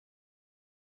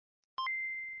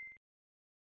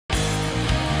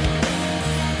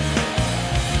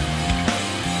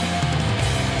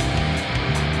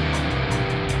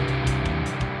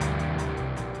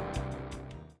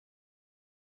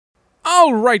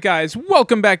Alright guys,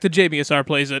 welcome back to JBSR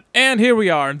Plays It, and here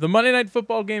we are. The Monday Night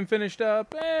Football game finished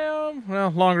up, well,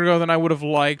 longer ago than I would have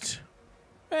liked.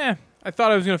 I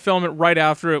thought I was going to film it right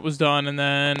after it was done, and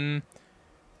then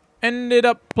ended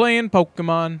up playing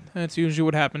Pokemon. That's usually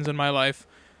what happens in my life.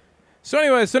 So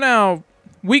anyway, so now,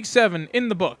 week 7 in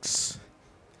the books.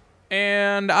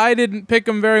 And I didn't pick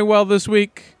them very well this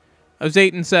week. I was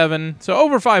 8-7, so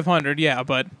over 500, yeah,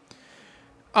 but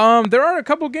there are a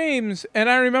couple games, and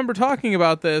I remember talking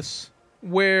about this,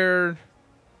 where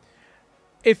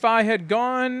if I had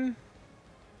gone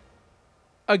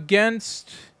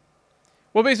against,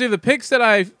 well, basically the picks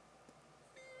that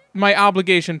my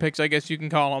obligation picks, I guess you can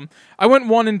call them, I went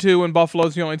 1-2, and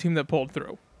Buffalo's the only team that pulled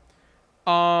through.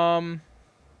 But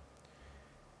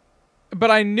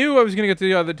I knew I was going to get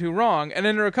the other two wrong, and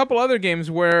then there are a couple other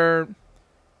games where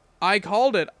I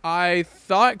called it. I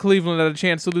thought Cleveland had a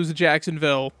chance to lose to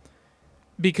Jacksonville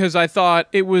because I thought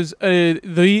it was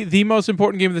the most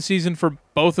important game of the season for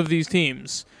both of these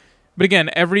teams. But again,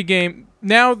 every game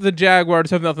now the Jaguars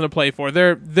have nothing to play for.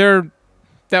 That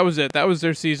was it. That was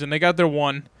their season. They got their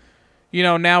one. You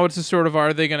know, now it's a sort of,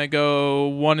 are they going to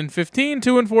go 1-15,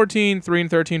 2-14,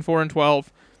 3-13, 4-12?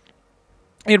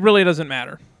 It really doesn't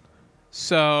matter.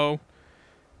 So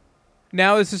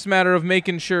now it's just a matter of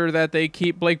making sure that they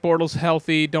keep Blake Bortles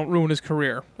healthy, don't ruin his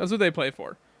career. That's what they play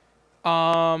for.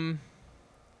 And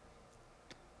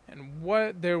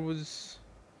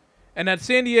that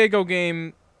San Diego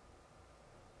game,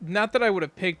 not that I would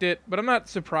have picked it, but I'm not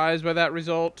surprised by that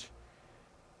result.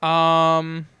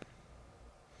 You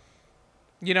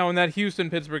know, in that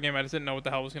Houston-Pittsburgh game, I just didn't know what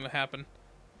the hell was going to happen.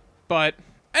 But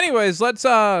anyways, let's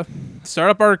start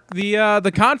up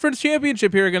the conference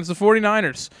championship here against the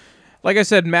 49ers. Like I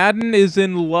said, Madden is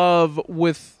in love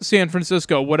with San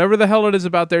Francisco. Whatever the hell it is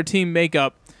about their team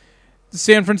makeup,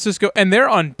 San Francisco, and they're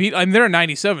unbeatable. I mean, they're at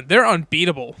 97. They're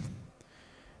unbeatable.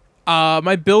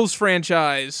 My Bills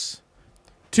franchise,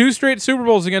 2 straight Super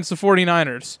Bowls against the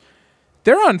 49ers.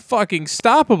 They're unfucking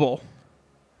stoppable.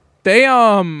 They,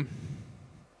 I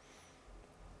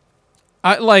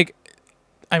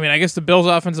guess the Bills'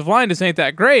 offensive line just ain't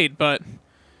that great, but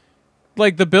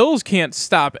like, the Bills can't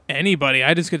stop anybody.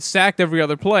 I just get sacked every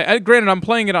other play. Granted, I'm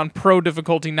playing it on pro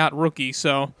difficulty, not rookie,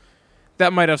 so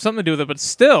that might have something to do with it. But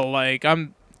still, like,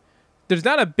 there's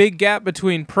not a big gap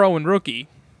between pro and rookie.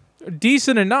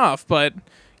 Decent enough, but,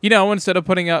 you know, instead of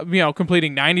putting up,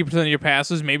 completing 90% of your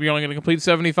passes, maybe you're only going to complete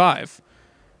 75.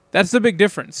 That's the big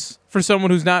difference for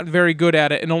someone who's not very good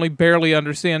at it and only barely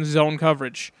understands zone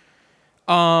coverage.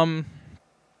 So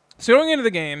going into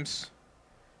the games,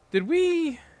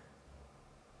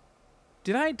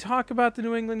 did I talk about the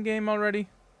New England game already?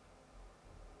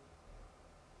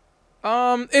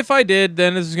 If I did,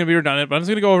 then this is going to be redundant, but I'm just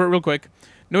going to go over it real quick.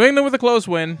 New England with a close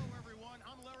win.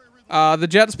 The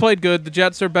Jets played good. The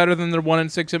Jets are better than their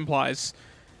 1-6 implies.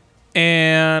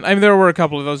 And, I mean, there were a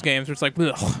couple of those games where it's like,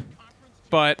 ugh.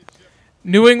 But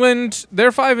New England, they're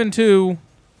 5-2,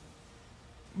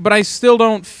 but I still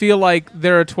don't feel like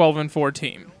they're a 12-4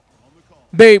 team.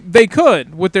 They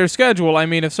could with their schedule. I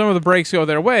mean, if some of the breaks go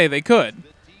their way, they could.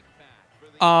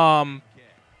 I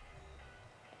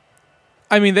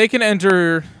mean, they can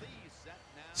enter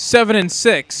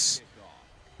 7-6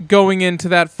 going into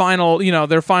that final,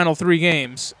 their final 3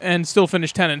 games and still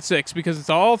finish 10-6 because it's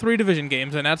all 3 division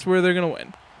games, and that's where they're going to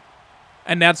win.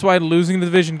 And that's why losing the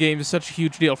division games is such a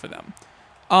huge deal for them.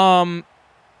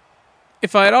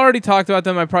 If I had already talked about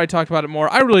them, I probably talked about it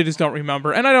more. I really just don't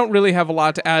remember, and I don't really have a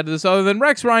lot to add to this other than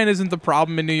Rex Ryan isn't the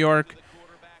problem in New York.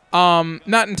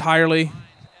 Not entirely.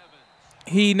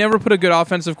 He never put a good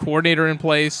offensive coordinator in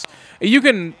place. You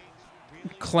can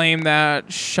claim that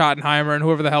Schottenheimer and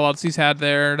whoever the hell else he's had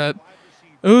there, that,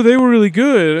 oh, they were really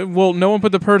good. Well, no one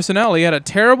put the personnel. He had a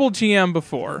terrible GM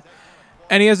before,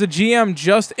 and he has a GM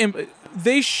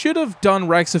they should have done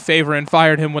Rex a favor and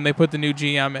fired him when they put the new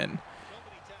GM in.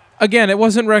 Again, it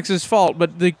wasn't Rex's fault,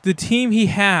 but the team he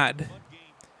had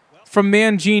from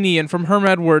Mangini and from Herm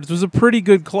Edwards was a pretty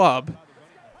good club.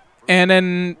 And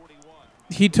then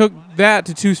he took that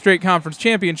to 2 straight conference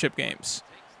championship games.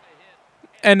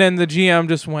 And then the GM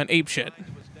just went apeshit.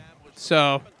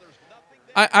 So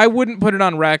I wouldn't put it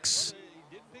on Rex.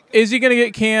 Is he going to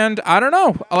get canned? I don't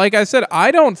know. Like I said, I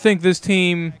don't think this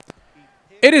team...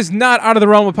 It is not out of the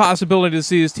realm of possibility to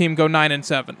see this team go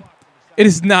 9-7. It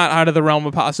is not out of the realm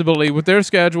of possibility with their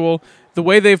schedule, the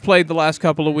way they've played the last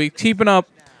couple of weeks, keeping up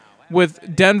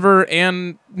with Denver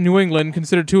and New England,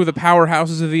 considered 2 of the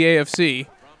powerhouses of the AFC.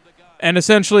 And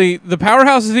essentially, the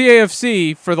powerhouses of the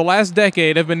AFC for the last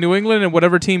decade have been New England and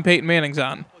whatever team Peyton Manning's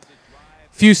on.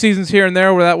 Few seasons here and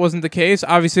there where that wasn't the case.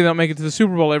 Obviously, they don't make it to the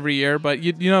Super Bowl every year, but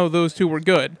you know those two were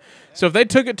good. So if they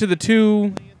took it to the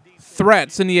two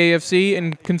threats in the AFC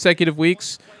in consecutive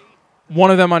weeks, one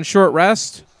of them on short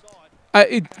rest,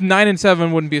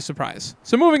 9-7 wouldn't be a surprise.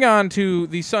 So moving on to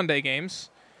the Sunday games,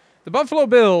 the Buffalo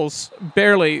Bills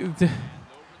barely.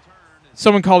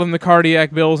 Someone called them the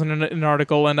cardiac Bills in an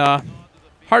article, and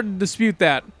hard to dispute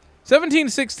that.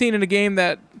 17-16 in a game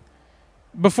that,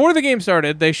 before the game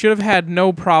started, they should have had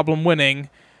no problem winning.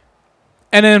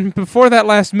 And then before that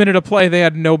last minute of play, they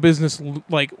had no business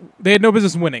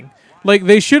winning. Like,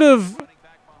 they should have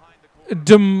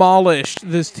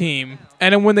demolished this team.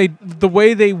 And then when the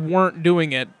way they weren't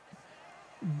doing it,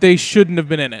 they shouldn't have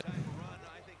been in it.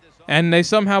 And they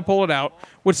somehow pull it out,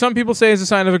 which some people say is a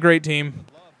sign of a great team.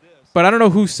 But I don't know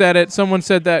who said it. Someone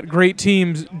said that great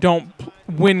teams don't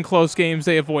win close games,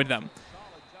 they avoid them.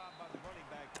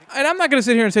 And I'm not going to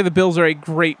sit here and say the Bills are a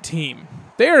great team.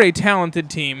 They are a talented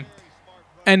team,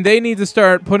 and they need to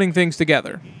start putting things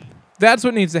together. That's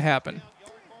what needs to happen.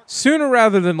 Sooner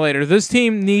rather than later, this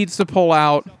team needs to pull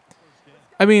out.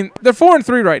 I mean, they're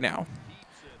 4-3 right now.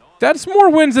 That's more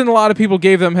wins than a lot of people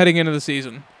gave them heading into the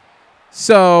season.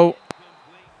 So,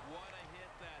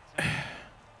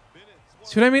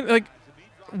 see what I mean? Like,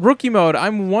 rookie mode,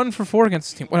 I'm 1-for-4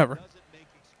 against this team. Whatever.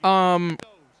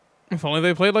 If only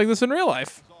they played like this in real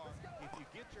life.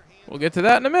 We'll get to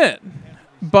that in a minute.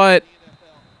 But,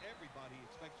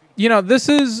 you know, this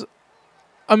is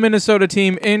a Minnesota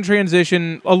team in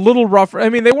transition, a little rougher. I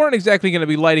mean, they weren't exactly going to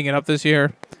be lighting it up this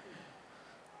year.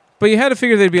 But you had to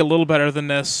figure they'd be a little better than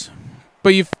this.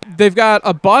 But they've got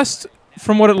a bust,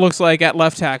 from what it looks like, at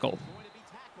left tackle.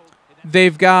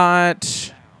 They've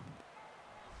got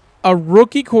a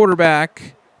rookie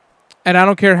quarterback, and I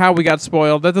don't care how we got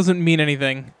spoiled. That doesn't mean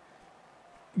anything.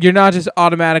 You're not just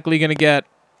automatically going to get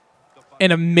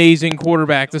an amazing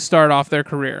quarterback to start off their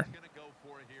career.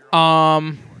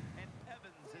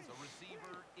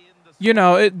 You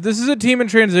know, this is a team in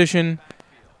transition.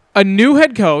 A new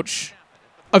head coach,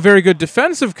 a very good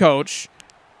defensive coach,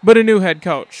 but a new head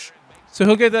coach. So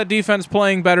he'll get that defense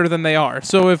playing better than they are.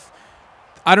 So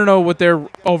I don't know what their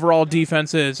overall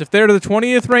defense is. If they're the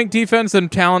 20th ranked defense, then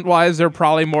talent-wise, they're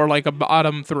probably more like a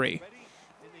bottom 3.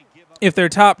 If they're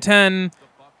top 10,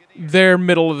 they're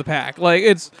middle of the pack. Like,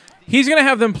 he's going to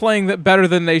have them playing that better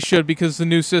than they should because the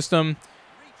new system,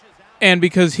 and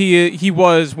because he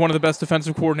was one of the best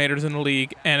defensive coordinators in the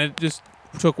league, and it just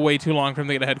took way too long for him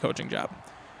to get a head coaching job.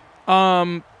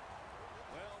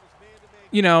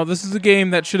 You know, this is a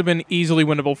game that should have been easily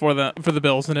winnable for the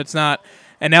Bills, and it's not.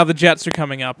 And now the Jets are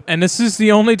coming up. And this is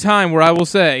the only time where I will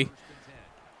say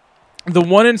the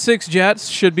 1-6 Jets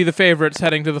should be the favorites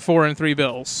heading to the 4-3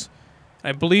 Bills.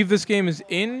 I believe this game is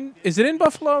it in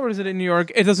Buffalo or is it in New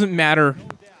York? It doesn't matter.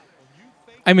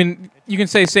 I mean, you can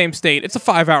say same state. It's a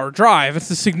 5-hour drive. It's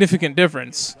a significant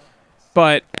difference.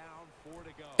 But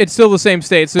it's still the same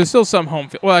state, so there's still some home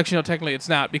field. Well, actually, no, technically it's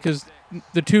not because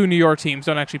the two New York teams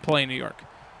don't actually play in New York.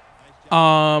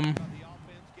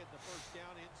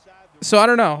 So I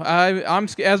don't know. I'm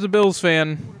as a Bills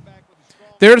fan,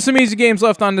 there are some easy games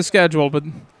left on the schedule, but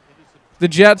the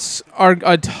Jets are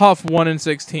a tough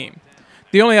 1-6 team.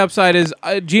 The only upside is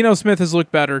Geno Smith has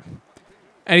looked better,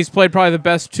 and he's played probably the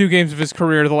best 2 games of his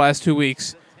career the last 2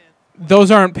 weeks.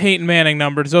 Those aren't Peyton Manning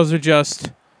numbers. Those are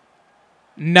just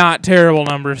not terrible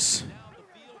numbers.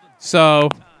 So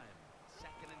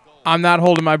I'm not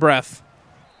holding my breath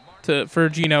for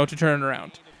Geno to turn it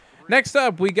around. Next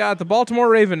up, we got the Baltimore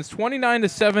Ravens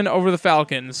 29-7 over the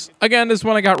Falcons. Again, this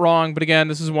one I got wrong, but again,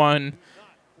 this is one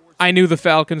I knew the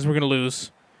Falcons were going to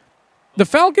lose. The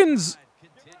Falcons,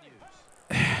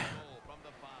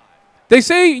 they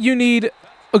say you need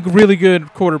a really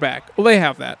good quarterback. Well, they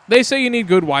have that. They say you need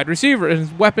good wide receivers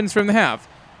and weapons from the half.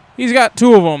 He's got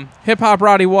 2 of them. Hip Hop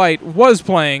Roddy White was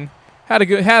playing, had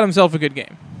himself a good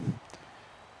game.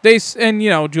 And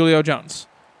Julio Jones.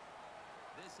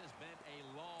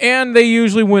 And they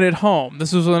usually win at home.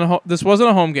 This wasn't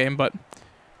a home game, but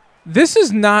this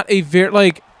is not a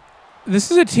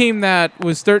this is a team that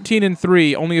was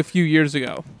 13-3 only a few years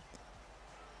ago.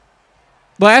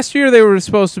 Last year they were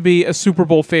supposed to be a Super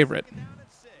Bowl favorite,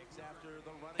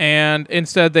 and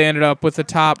instead they ended up with the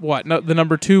top the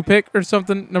number 2 pick or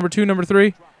something, number 2, number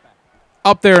 3,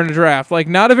 up there in the draft. Like,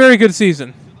 not a very good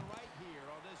season.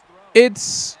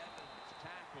 It's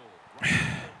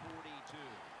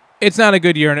not a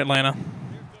good year in Atlanta.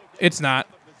 It's not.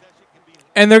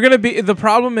 And they're going to be... The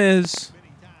problem is,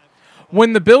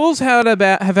 when the Bills have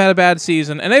had a bad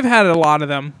season, and they've had a lot of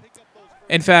them.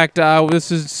 In fact,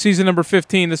 this is season number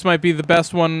 15. This might be the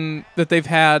best one that they've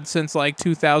had since,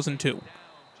 2002.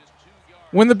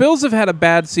 When the Bills have had a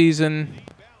bad season,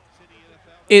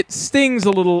 it stings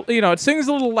a little, it stings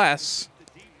a little less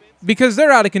because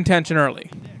they're out of contention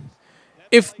early.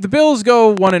 If the Bills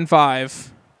go 1-5,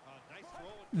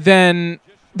 then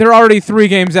they're already 3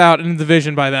 games out in the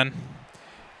division by then.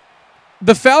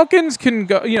 The Falcons can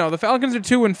go, the Falcons are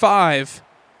 2-5.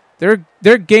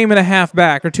 They're game and a half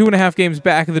back, or 2.5 games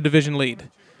back of the division lead.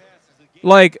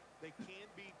 Like,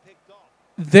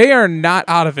 they are not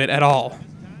out of it at all.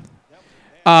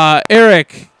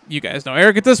 Eric, you guys know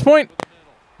Eric at this point.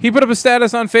 He put up a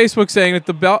status on Facebook saying that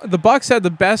the Bucs had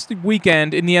the best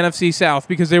weekend in the NFC South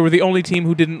because they were the only team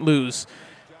who didn't lose.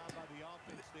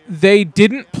 They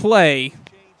didn't play,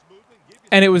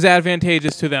 and it was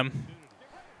advantageous to them.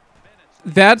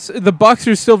 The Bucs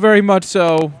are still very much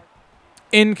so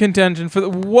in contention for the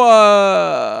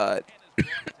what? Did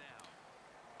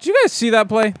you guys see that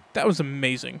play? That was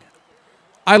amazing.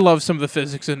 I love some of the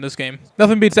physics in this game.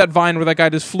 Nothing beats that vine where that guy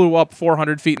just flew up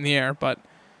 400 feet in the air, but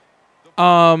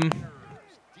so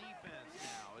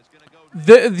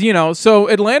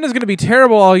Atlanta's going to be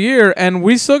terrible all year, and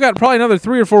we still got probably another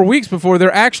 3 or 4 weeks before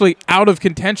they're actually out of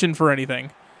contention for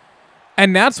anything.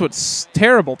 And that's what's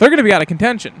terrible. They're going to be out of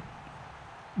contention,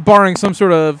 barring some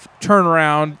sort of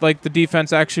turnaround, like the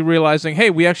defense actually realizing, hey,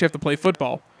 we actually have to play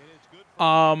football.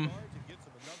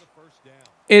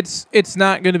 It's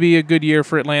not going to be a good year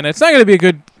for Atlanta. It's not going to be a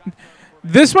good.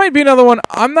 This might be another one.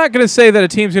 I'm not going to say that a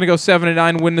team's going to go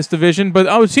 7-9 win this division, but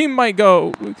a team might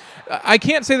go. I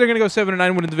can't say they're going to go 7-9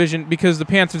 win a division because the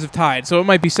Panthers have tied, so it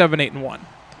might be 7-8-1.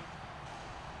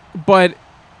 But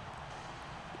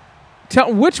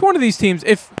tell which one of these teams.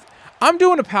 If I'm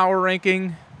doing a power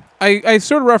ranking, I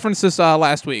sort of referenced this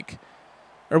last week,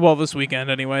 or this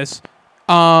weekend, anyways.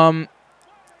 I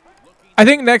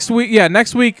think next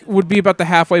week would be about the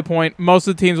halfway point. Most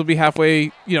of the teams will be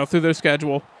halfway, through their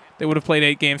schedule. They would have played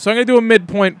 8 games. So I'm going to do a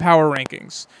midpoint power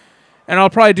rankings. And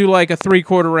I'll probably do like a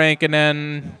 3/4 rank and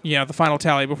then, the final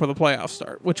tally before the playoffs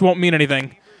start, which won't mean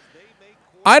anything.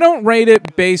 I don't rate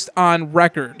it based on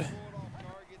record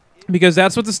because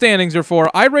that's what the standings are for.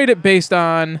 I rate it based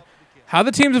on how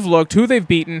the teams have looked, who they've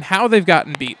beaten, how they've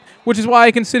gotten beat, which is why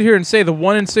I can sit here and say the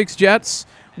 1-6 Jets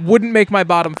wouldn't make my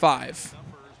bottom 5.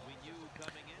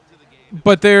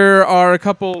 But there are a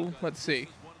couple, let's see.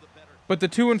 But the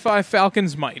 2-5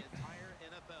 Falcons might.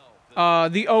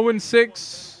 The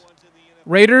 0-6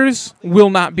 Raiders will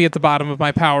not be at the bottom of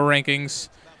my power rankings.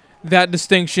 That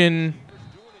distinction,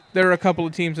 there are a couple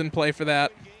of teams in play for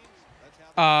that.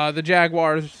 The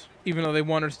Jaguars, even though they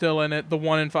won, are still in it. The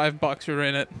 1-5 Bucs are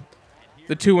in it.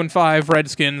 The 2-5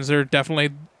 Redskins are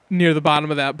definitely near the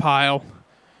bottom of that pile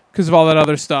because of all that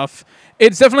other stuff.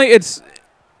 It's definitely it's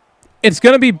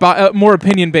going to be more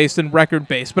opinion-based than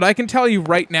record-based, but I can tell you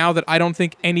right now that I don't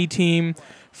think any team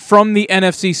from the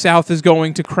NFC South is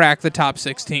going to crack the top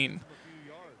 16.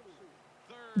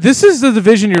 This is the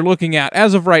division you're looking at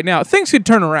as of right now. Things could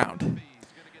turn around.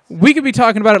 We could be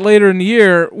talking about it later in the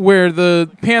year where the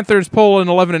Panthers pull an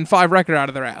 11-5 record out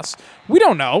of their ass. We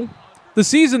don't know. The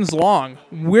season's long.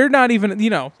 We're not even,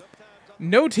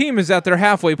 no team is at their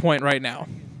halfway point right now.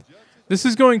 This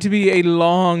is going to be a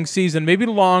long season, maybe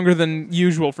longer than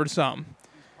usual for some.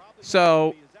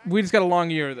 So we just got a long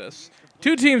year of this.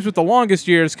 2 teams with the longest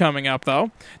years coming up,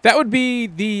 though. That would be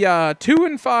the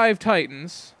 2-5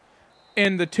 Titans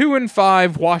and the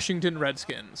 2-5 Washington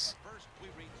Redskins.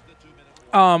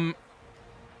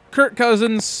 Kirk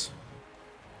Cousins,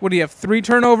 what do you have, 3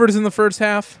 turnovers in the first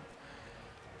half?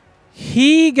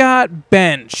 He got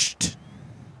benched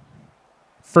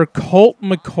for Colt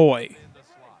McCoy.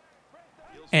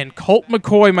 And Colt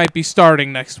McCoy might be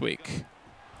starting next week.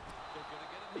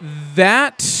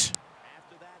 That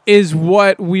is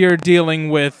what we are dealing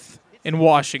with in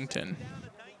Washington.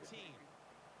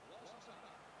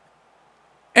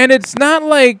 And it's not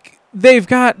like they've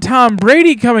got Tom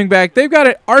Brady coming back. They've got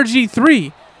an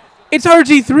RG3. It's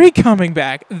RG3 coming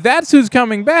back. That's who's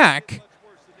coming back.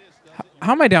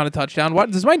 How am I down a touchdown?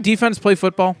 What does my defense play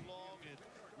football?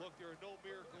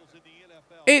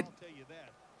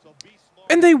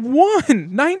 And they won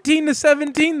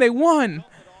 19-17. They won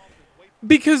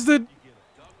because the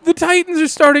Titans are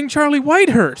starting Charlie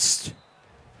Whitehurst.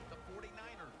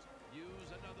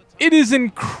 It is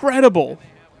incredible.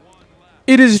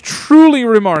 It is truly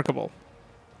remarkable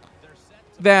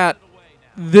that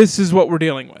this is what we're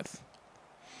dealing with.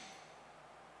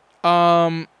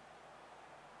 I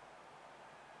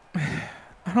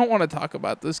don't want to talk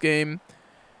about this game.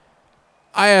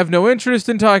 I have no interest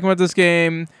in talking about this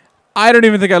game. I don't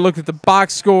even think I looked at the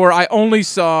box score. I only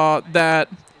saw that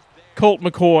Colt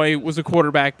McCoy was a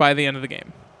quarterback by the end of the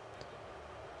game.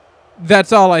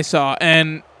 That's all I saw.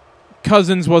 And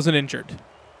Cousins wasn't injured.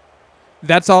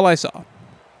 That's all I saw.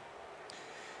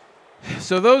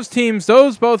 So those teams,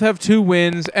 those both have 2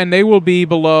 wins, and they will be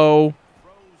below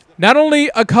not only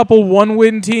a couple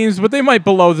 1-win teams, but they might be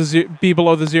below the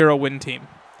 0-win team.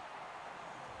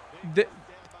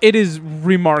 It is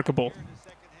remarkable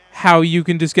how you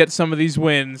can just get some of these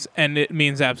wins, and it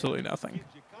means absolutely nothing.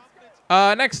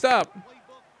 Next up,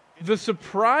 the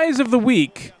surprise of the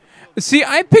week. See,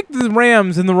 I picked the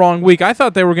Rams in the wrong week. I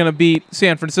thought they were going to beat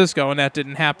San Francisco, and that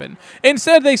didn't happen.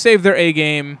 Instead, they saved their A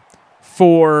game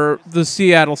for the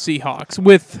Seattle Seahawks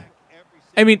with,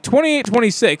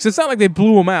 28-26. It's not like they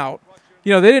blew them out.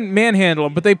 They didn't manhandle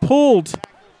them, but they pulled.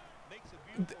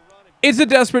 It's a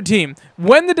desperate team.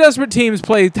 When the desperate teams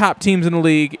play top teams in the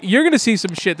league, you're going to see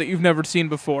some shit that you've never seen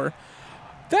before.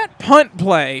 That punt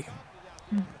play,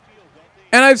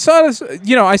 and I saw this,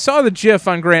 I saw the GIF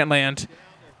on Grantland,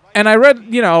 and I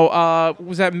read,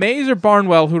 was that Mays or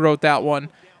Barnwell who wrote that one?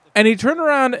 And he turned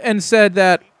around and said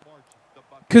that,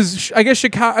 because I guess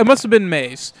Chicago, it must have been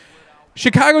Mays.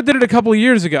 Chicago did it a couple of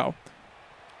years ago.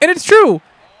 And it's true.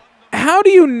 How do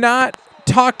you not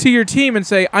talk to your team and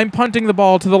say, I'm punting the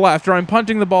ball to the left or I'm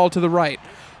punting the ball to the right?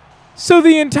 So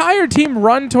the entire team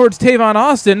run towards Tavon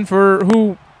Austin,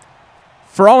 who,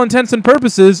 for all intents and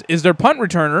purposes, is their punt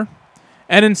returner.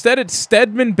 And instead it's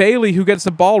Stedman Bailey who gets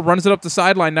the ball, runs it up the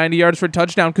sideline 90 yards for a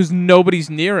touchdown because nobody's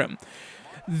near him.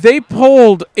 They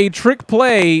pulled a trick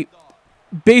play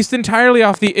based entirely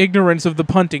off the ignorance of the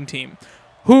punting team,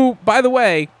 who, by the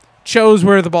way, chose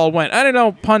where the ball went. I don't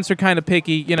know, punts are kind of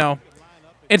picky,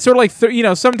 It's sort of like,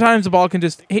 sometimes the ball can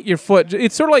just hit your foot.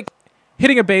 It's sort of like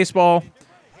hitting a baseball.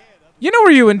 You know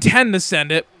where you intend to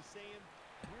send it,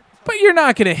 but you're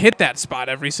not going to hit that spot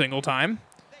every single time.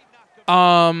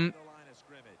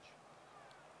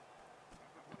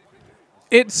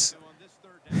 It's...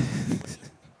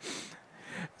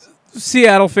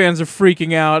 Seattle fans are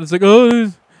freaking out. It's like,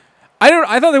 oh,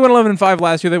 I thought they went 11-5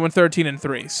 last year. They went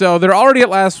 13-3. So they're already at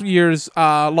last year's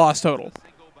loss total.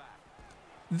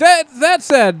 That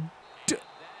said,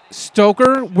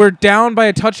 Stoker, we're down by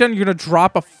a touchdown. You're gonna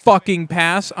drop a fucking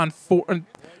pass on 4. Are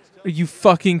you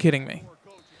fucking kidding me?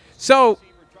 So,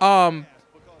 I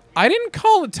didn't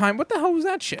call the time. What the hell was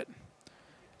that shit?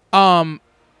 I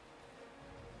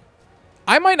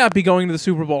might not be going to the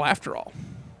Super Bowl after all.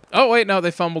 Oh, wait, no,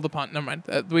 they fumbled the punt. Never mind.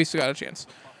 We still got a chance.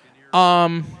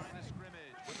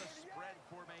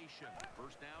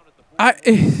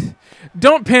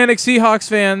 Don't panic, Seahawks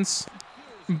fans,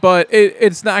 but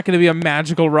it's not going to be a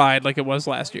magical ride like it was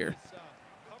last year.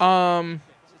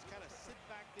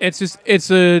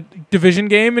 It's a division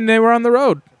game, and they were on the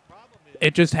road.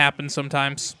 It just happens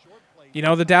sometimes.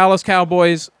 The Dallas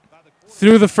Cowboys,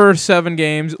 through the first 7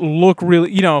 games, look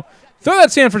really, throw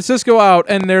that San Francisco out,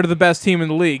 and they're the best team in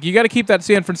the league. You got to keep that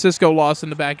San Francisco loss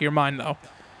in the back of your mind, though.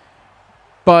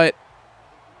 But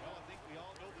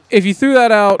if you threw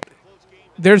that out,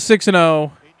 they're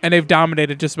 6-0, and they've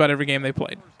dominated just about every game they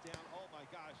played.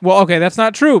 Well, okay, that's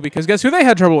not true, because guess who they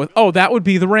had trouble with? Oh, that would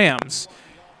be the Rams.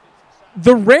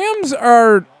 The Rams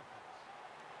are...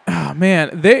 Oh,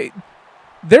 man,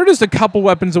 they're just a couple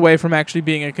weapons away from actually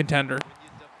being a contender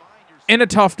in a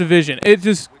tough division. It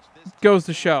just goes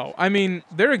to show. I mean,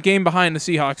 they're a game behind the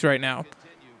Seahawks right now.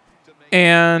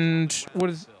 And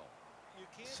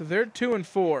so they're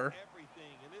 2-4.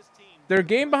 They're a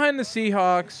game behind the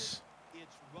Seahawks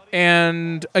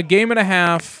and a game and a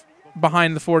half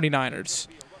behind the 49ers.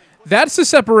 That's the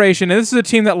separation. And this is a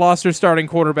team that lost their starting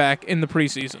quarterback in the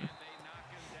preseason.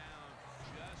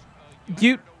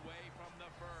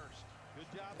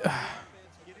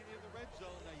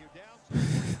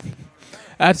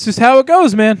 That's just how it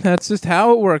goes, man. That's just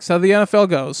how it works, how the NFL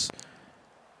goes.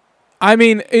 I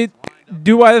mean,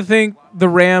 do I think the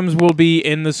Rams will be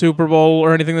in the Super Bowl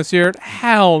or anything this year?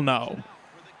 Hell no.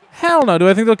 Hell no. Do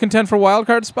I think they'll contend for a wild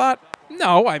card spot?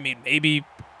 No. I mean, maybe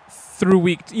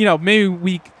through maybe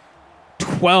week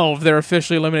 12 they're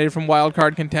officially eliminated from wild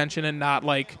card contention and not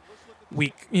like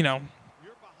week,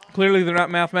 clearly they're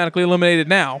not mathematically eliminated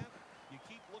now.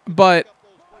 But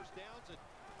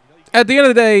at the end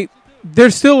of the day,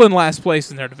 they're still in last place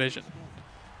in their division.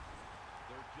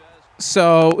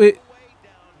 So,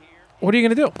 what are you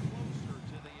going to do?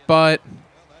 But,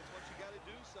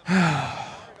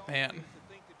 man,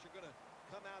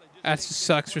 that just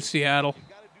sucks for Seattle.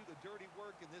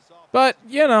 But,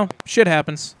 shit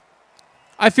happens.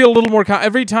 I feel a little more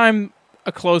every time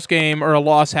a close game or a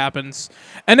loss happens.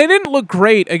 And they didn't look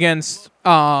great against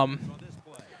during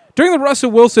the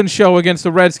Russell Wilson show against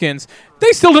the Redskins.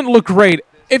 They still didn't look great.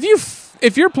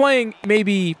 If you're playing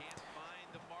maybe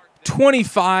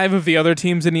 25 of the other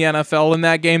teams in the NFL in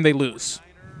that game, they lose.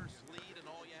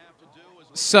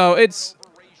 So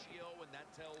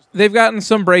they've gotten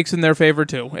some breaks in their favor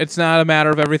too. It's not a matter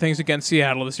of everything's against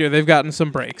Seattle this year. They've gotten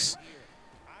some breaks.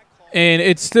 And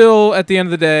it's still, at the end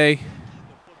of the day,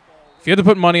 if you had to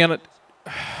put money on it,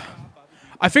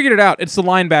 I figured it out. It's the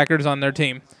linebackers on their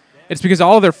team. It's because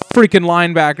all of their freaking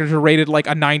linebackers are rated like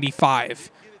a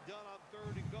 95.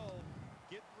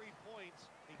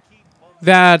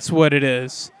 That's what it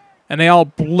is. And they all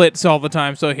blitz all the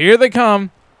time. So here they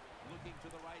come.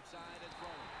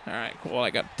 All right, cool. I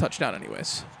got a touchdown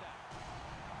anyways.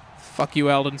 Fuck you,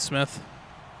 Aldon Smith.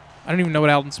 I don't even know what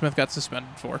Aldon Smith got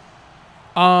suspended for.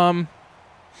 So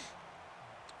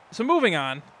moving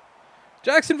on.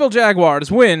 Jacksonville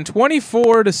Jaguars win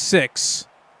 24-6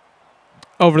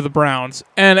 over the Browns.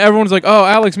 And everyone's like, oh,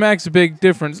 Alex Mack's a big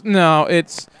difference. No,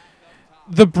 it's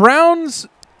the Browns,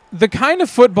 the kind of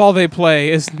football they play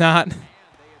is not.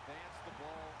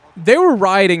 They were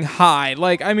riding high.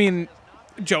 Like, I mean,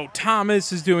 Joe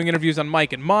Thomas is doing interviews on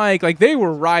Mike and Mike. Like, they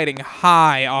were riding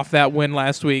high off that win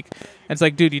last week. And it's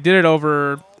like, dude, you did it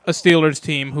over a Steelers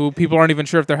team who people aren't even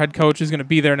sure if their head coach is going to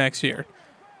be there next year.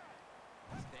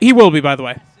 He will be, by the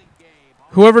way.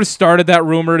 Whoever started that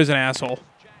rumor is an asshole.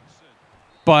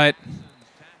 But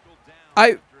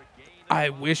I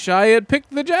wish I had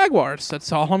picked the Jaguars.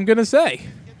 That's all I'm going to say.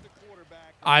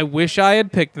 I wish I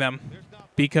had picked them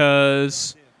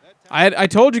because I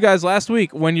told you guys last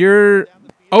week, when you're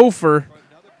over,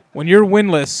 when you're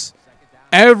winless,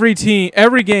 every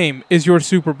game is your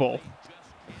Super Bowl.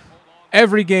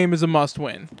 Every game is a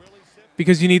must-win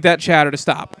because you need that chatter to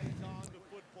stop.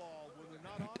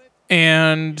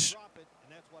 And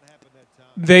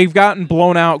they've gotten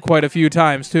blown out quite a few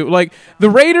times, too. Like, the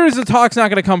Raiders, the talk's not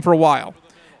going to come for a while.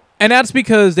 And that's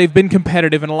because they've been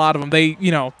competitive in a lot of them. They,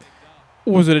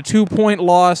 was it a 2-point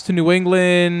loss to New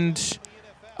England?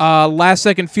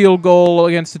 Last-second field goal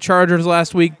against the Chargers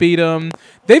last week beat them.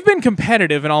 They've been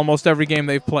competitive in almost every game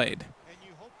they've played.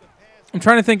 I'm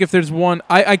trying to think if there's one.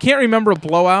 I can't remember a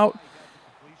blowout,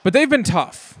 but they've been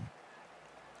tough.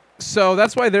 So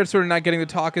that's why they're sort of not getting the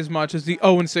talk as much as the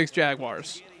 0-6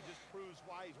 Jaguars.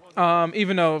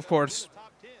 Even though, of course,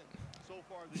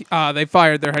 they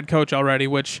fired their head coach already,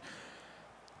 which,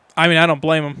 I mean, I don't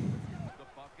blame them.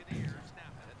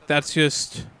 That's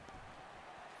just,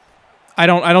 I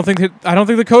don't think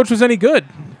the coach was any good.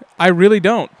 I really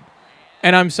don't.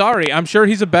 And I'm sorry. I'm sure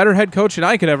he's a better head coach than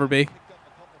I could ever be.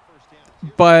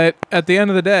 But at the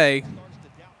end of the day,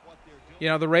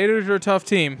 the Raiders are a tough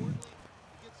team.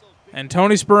 And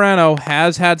Tony Sparano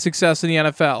has had success in the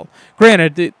NFL.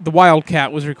 Granted, the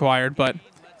Wildcat was required, but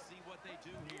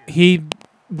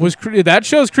that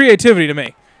shows creativity to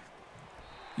me.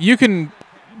 You can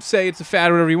say it's a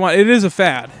fad or whatever you want. It is a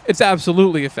fad. It's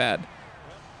absolutely a fad.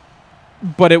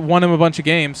 But it won him a bunch of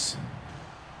games.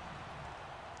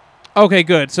 Okay,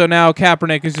 good. So now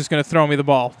Kaepernick is just going to throw me the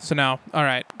ball. So now, all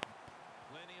right.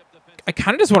 I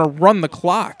kind of just want to run the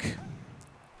clock.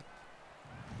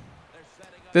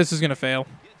 This is going to fail.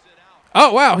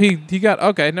 Oh, wow. He got...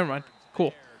 Okay, never mind.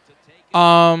 Cool.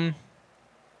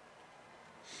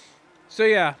 So,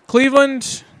 yeah.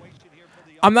 Cleveland,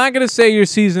 I'm not going to say your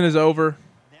season is over,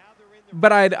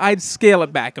 but I'd scale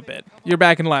it back a bit. You're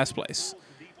back in last place.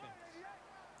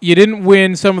 You didn't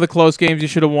win some of the close games you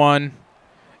should have won.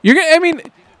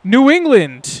 New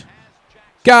England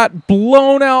got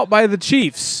blown out by the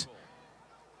Chiefs.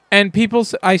 And people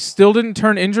say, I still didn't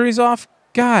turn injuries off?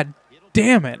 God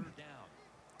damn it.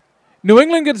 New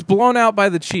England gets blown out by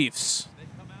the Chiefs.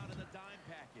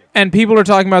 And people are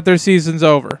talking about their season's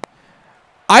over.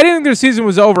 I didn't think their season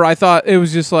was over. I thought it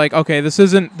was just like, okay, this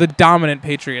isn't the dominant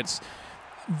Patriots.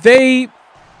 They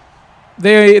are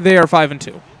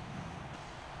 5-2.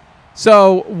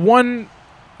 So one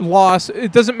loss,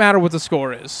 it doesn't matter what the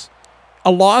score is.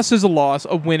 A loss is a loss.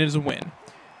 A win is a win.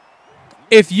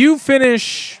 If you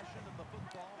finish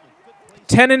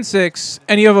 10-6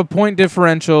 and you have a point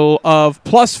differential of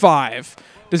 +5,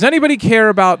 does anybody care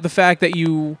about the fact that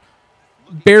you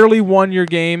barely won your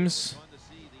games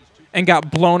and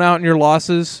got blown out in your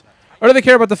losses? Or do they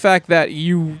care about the fact that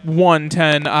you won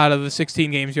 10 out of the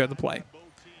 16 games you had to play?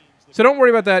 So don't worry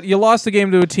about that. You lost the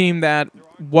game to a team that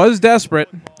was desperate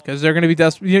because they're going to be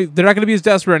desperate. They're not going to be as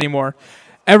desperate anymore.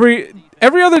 Every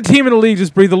other team in the league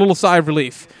just breathed a little sigh of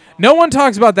relief. No one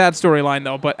talks about that storyline,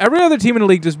 though, but every other team in the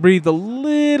league just breathed a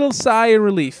little sigh of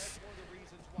relief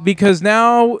because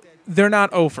now they're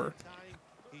not over.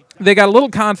 They got a little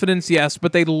confidence, yes,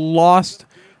 but they lost.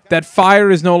 That fire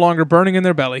is no longer burning in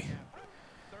their belly.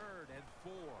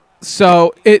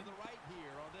 So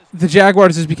the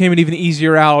Jaguars just became an even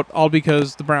easier out, all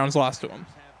because the Browns lost to them.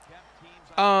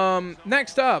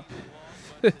 Next up,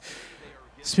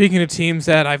 Speaking of teams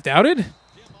that I've doubted,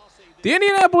 the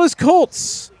Indianapolis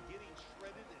Colts.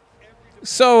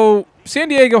 So San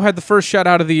Diego had the first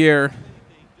shutout of the year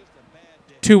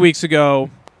 2 weeks ago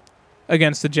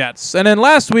against the Jets. And then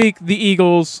last week, the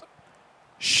Eagles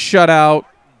shut out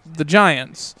the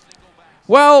Giants.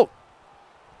 Well,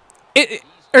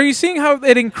 are you seeing how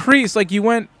it increased? Like you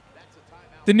went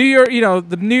the New York,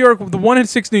 the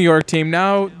 1-6 New York team.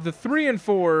 Now the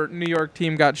 3-4 New York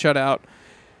team got shut out.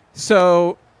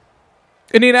 So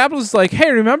Indianapolis is like,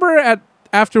 hey, remember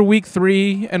after week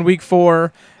 3 and week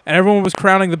 4, and everyone was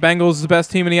crowning the Bengals as the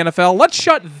best team in the NFL? Let's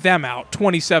shut them out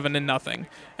 27-0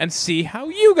 and see how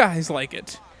you guys like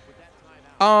it.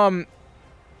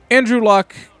 Andrew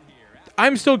Luck,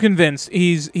 I'm still convinced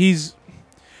he's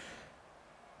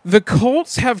the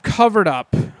Colts have covered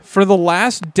up for the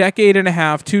last decade and a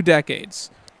half, 2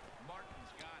 decades.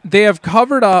 They have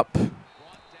covered up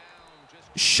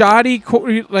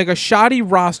a shoddy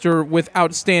roster with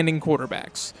outstanding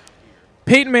quarterbacks.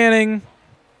 Peyton Manning,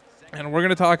 and we're going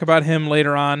to talk about him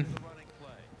later on,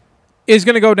 is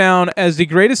going to go down as the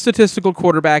greatest statistical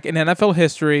quarterback in NFL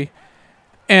history,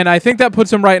 and I think that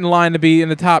puts him right in line to be in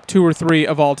the top 2 or 3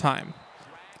 of all time.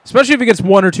 Especially if he gets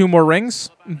 1 or 2 more rings,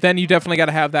 then you definitely got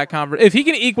to have that conversation. If he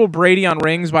can equal Brady on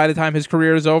rings by the time his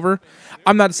career is over,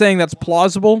 I'm not saying that's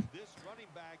plausible,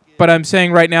 but I'm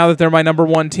saying right now that they're my number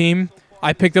 1 team.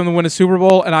 I picked them to win a Super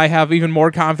Bowl, and I have even more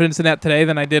confidence in that today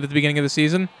than I did at the beginning of the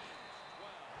season.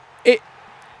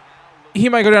 He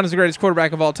might go down as the greatest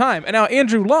quarterback of all time. And now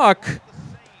Andrew Luck,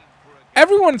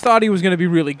 everyone thought he was going to be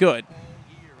really good.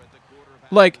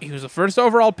 Like, he was the first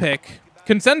overall pick,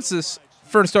 consensus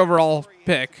first overall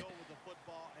pick.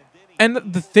 And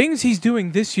the things he's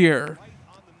doing this year,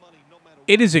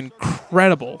 it is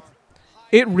incredible.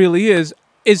 It really is.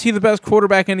 Is he the best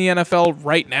quarterback in the NFL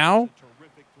right now?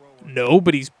 No,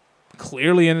 but he's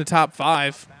clearly in the top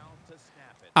 5.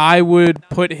 I would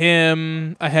put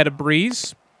him ahead of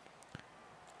Breeze.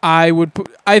 I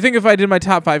think if I did my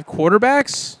top 5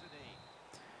 quarterbacks,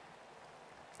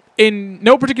 in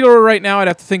no particular order right now, I'd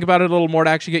have to think about it a little more to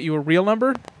actually get you a real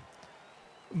number.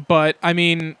 But, I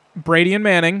mean, Brady and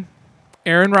Manning,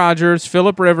 Aaron Rodgers,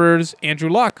 Phillip Rivers,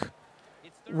 Andrew Luck.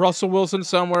 Russell Wilson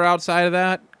somewhere outside of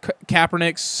that.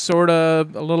 Kaepernick's sort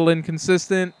of a little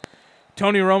inconsistent.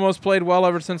 Tony Romo's played well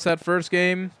ever since that first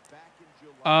game.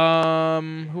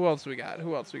 Who else we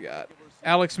got?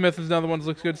 Alex Smith is another one that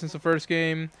looks good since the first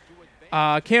game.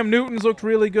 Cam Newton's looked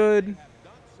really good.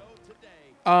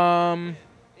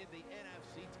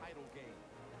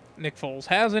 Nick Foles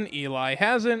hasn't. Eli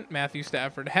hasn't. Matthew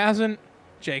Stafford hasn't.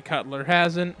 Jay Cutler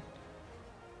hasn't.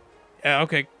 Yeah,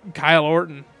 okay. Kyle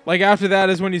Orton. Like, after that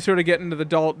is when you sort of get into the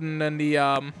Dalton and the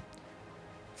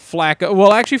Flacco.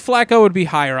 Well, actually, Flacco would be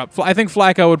higher up. I think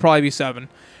Flacco would probably be 7.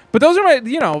 But those are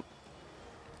my,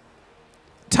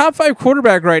 top 5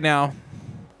 quarterback right now.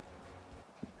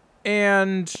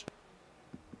 And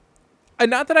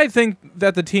not that I think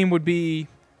that the team would be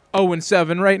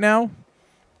 0-7 right now,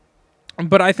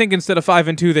 but I think instead of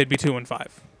 5-2, they'd be 2-5.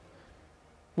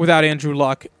 Without Andrew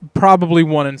Luck, probably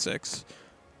 1-6.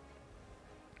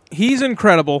 He's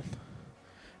incredible,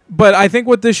 but I think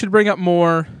what this should bring up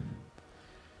more,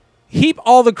 heap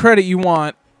all the credit you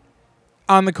want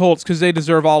on the Colts because they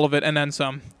deserve all of it and then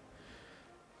some.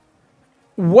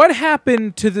 What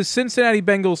happened to the Cincinnati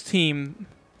Bengals team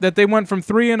that they went from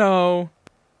 3-0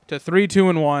 to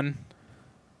 3-2-1,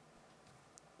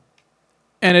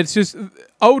 and it's just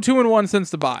 0-2-1 since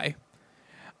the bye?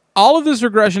 All of this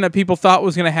regression that people thought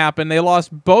was going to happen, they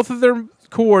lost both of their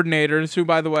coordinators, who,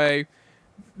 by the way,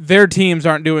 their teams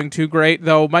aren't doing too great,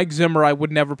 though Mike Zimmer, I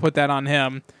would never put that on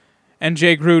him. And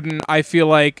Jay Gruden, I feel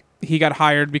like he got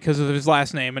hired because of his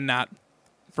last name and not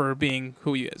for being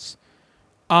who he is.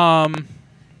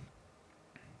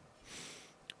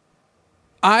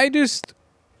 I just...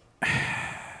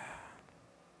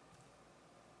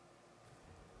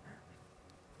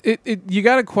 You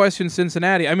got to question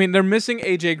Cincinnati. I mean, they're missing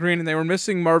A.J. Green, and they were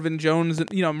missing Marvin Jones.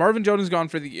 Marvin Jones is gone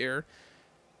for the year.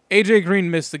 A.J.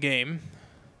 Green missed the game.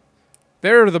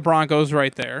 There are the Broncos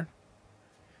right there.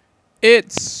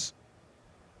 It's...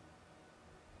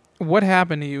 What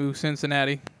happened to you,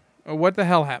 Cincinnati? What the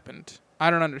hell happened?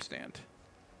 I don't understand.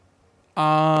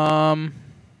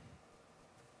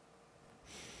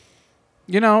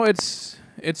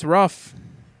 It's rough.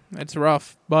 It's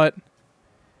rough, but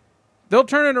they'll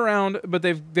turn it around, but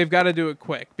they've got to do it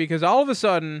quick because all of a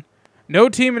sudden, no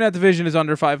team in that division is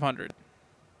under 500.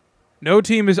 No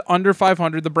team is under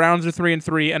 500. The Browns are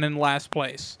 3-3 and in last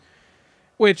place.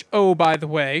 Which, oh, by the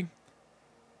way,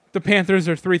 the Panthers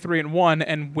are 3-3-1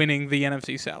 and winning the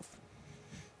NFC South.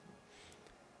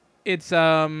 It's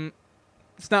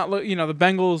it's not, you know, the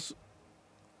Bengals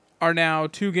are now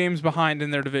 2 games behind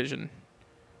in their division.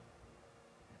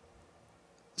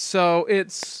 So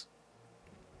it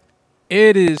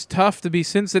is tough to be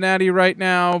Cincinnati right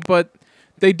now, but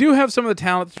they do have some of the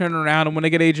talent to turn around, and when they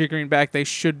get AJ Green back, they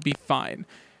should be fine.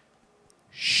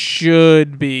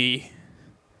 Should be.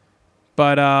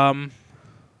 But a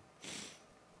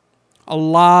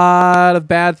lot of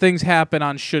bad things happen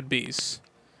on should-bes.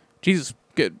 Jesus,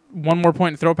 good. 1 more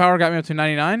point in throw power got me up to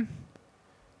 99.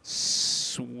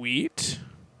 Sweet.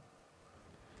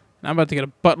 Now I'm about to get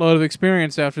a buttload of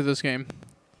experience after this game.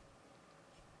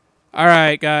 All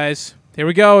right, guys. Here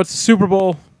we go. It's the Super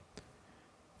Bowl.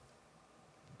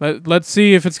 Let's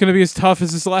see if it's going to be as tough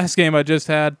as this last game I just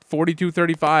had.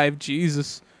 42-35.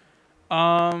 Jesus.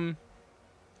 But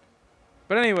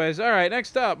anyways, all right,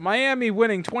 next up. Miami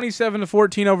winning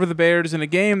 27-14 over the Bears in a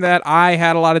game that I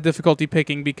had a lot of difficulty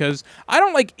picking because I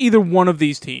don't like either one of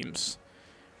these teams.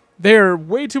 There are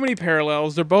way too many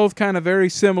parallels. They're both kind of very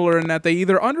similar in that they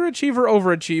either underachieve or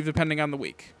overachieve depending on the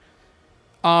week.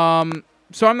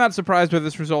 So I'm not surprised by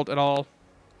this result at all.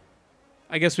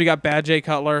 I guess we got bad Jay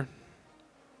Cutler.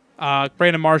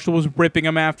 Brandon Marshall was ripping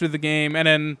him after the game, and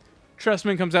then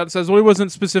Trestman comes out and says, well, he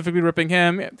wasn't specifically ripping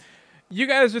him. You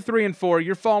guys are 3-4.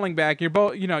 You're falling back. You're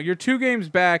both, you know, you're 2 games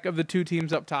back of the 2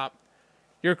 teams up top.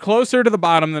 You're closer to the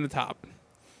bottom than the top.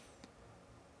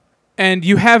 And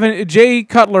you haven't. Jay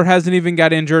Cutler hasn't even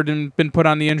got injured and been put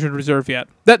on the injured reserve yet.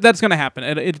 That's going to happen.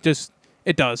 It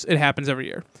does. It happens every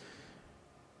year.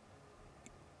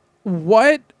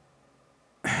 What?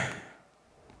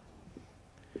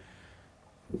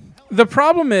 The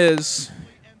problem is,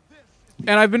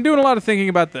 and I've been doing a lot of thinking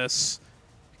about this,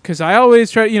 because I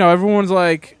always try, you know, everyone's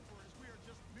like,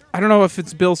 I don't know if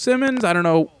it's Bill Simmons. I don't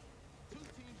know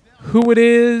who it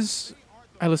is.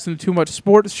 I listen to too much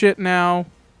sports shit now.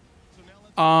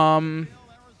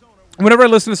 Whenever I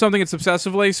listen to something, it's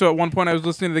obsessively. So at one point I was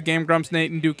listening to the Game Grumps,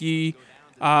 Nate and Dookie,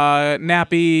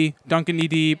 Nappy, Duncan Knee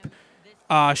Deep,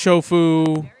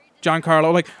 Shofu, John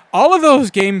Carlo, like all of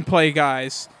those gameplay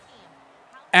guys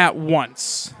at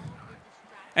once.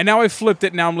 And now I flipped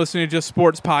it. Now I'm listening to just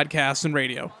sports podcasts and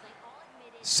radio.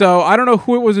 So I don't know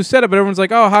who it was who said it, but everyone's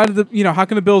like, "Oh, how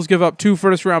can the Bills give up 2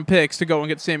 first-round picks to go and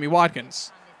get Sammy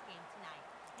Watkins?"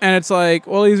 And it's like,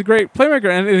 well, he's a great playmaker,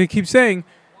 and they keep saying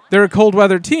they're a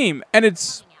cold-weather team, and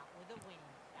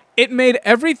it made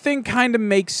everything kind of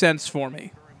make sense for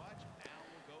me.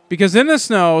 Because in the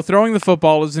snow, throwing the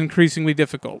football is increasingly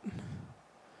difficult.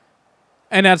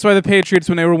 And that's why the Patriots,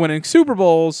 when they were winning Super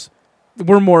Bowls,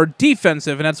 were more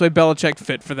defensive, and that's why Belichick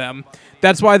fit for them.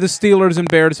 That's why the Steelers and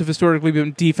Bears have historically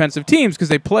been defensive teams, because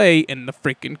they play in the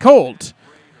freaking cold.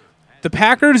 The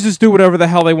Packers just do whatever the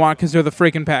hell they want because they're the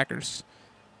freaking Packers.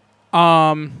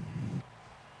 And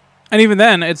even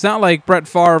then, it's not like Brett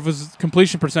Favre was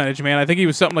completion percentage, man. I think he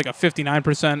was something like a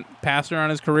 59% passer on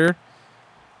his career.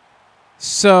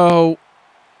 So,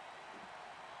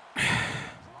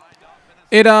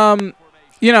 it,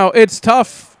 you know, it's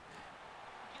tough.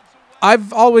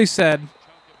 I've always said,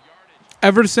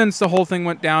 ever since the whole thing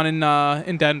went down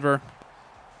in Denver,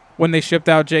 when they shipped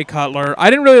out Jay Cutler, I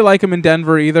didn't really like him in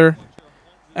Denver either.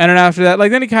 And then after that,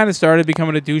 like, then he kind of started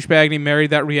becoming a douchebag, and he married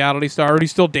that reality star. Or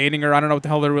he's still dating her. I don't know what the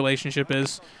hell their relationship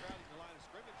is.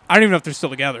 I don't even know if they're still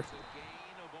together.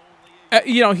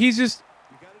 You know, he's just...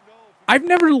 I've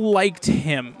never liked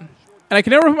him. And I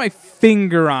can never put my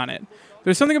finger on it.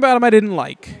 There's something about him I didn't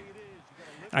like.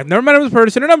 I've never met him as a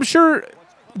person, and I'm sure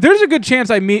there's a good chance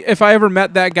if I ever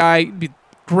met that guy, be the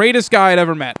greatest guy I'd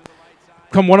ever met,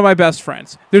 become one of my best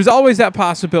friends. There's always that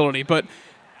possibility, but...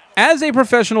 As a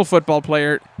professional football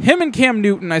player, him and Cam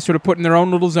Newton I sort of put in their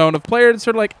own little zone of players. It's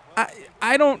sort of like,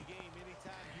 I don't...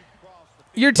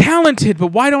 You're talented, but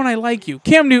why don't I like you?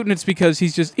 Cam Newton, it's because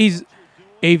he's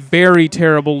a very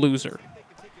terrible loser.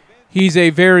 He's a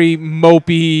very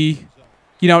mopey,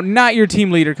 you know, not your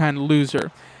team leader kind of loser.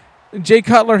 Jay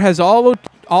Cutler has all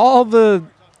the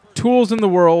tools in the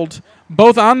world,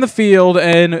 both on the field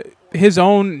and his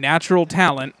own natural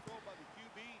talent.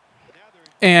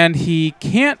 And he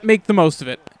can't make the most of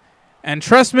it. And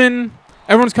Trestman,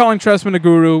 everyone's calling Trestman a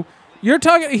guru.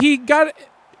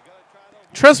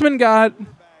 Trestman got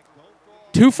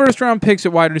 2 first-round picks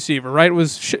at wide receiver, right?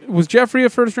 Was Jeffrey a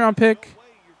first-round pick?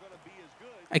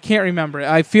 I can't remember.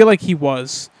 I feel like he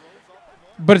was.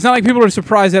 But it's not like people are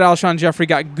surprised that Alshon Jeffrey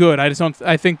got good.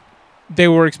 I think they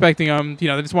were expecting him, you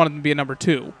know, they just wanted him to be a number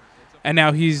 2. And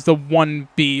now he's the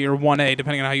 1B or 1A,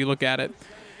 depending on how you look at it.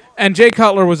 And Jay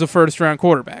Cutler was a first-round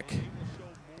quarterback.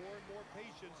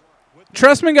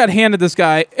 Trestman got handed this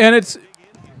guy, and it's,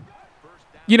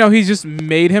 you know, he's just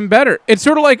made him better. It's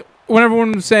sort of like when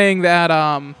everyone was saying that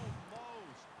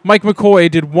Mike McCoy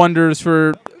did wonders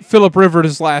for Phillip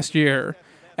Rivers last year,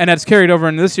 and that's carried over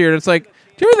into this year. It's like,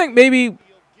 do you ever think maybe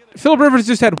Phillip Rivers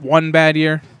just had one bad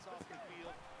year?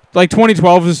 Like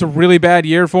 2012 was a really bad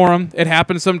year for him. It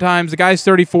happens sometimes. The guy's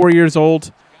 34 years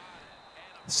old.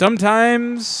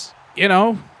 Sometimes, you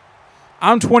know,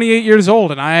 I'm 28 years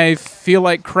old, and I feel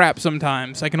like crap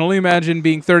sometimes. I can only imagine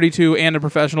being 32 and a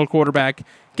professional quarterback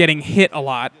getting hit a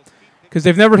lot because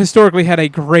they've never historically had a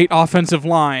great offensive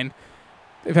line.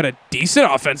 They've had a decent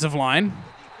offensive line,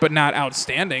 but not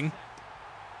outstanding.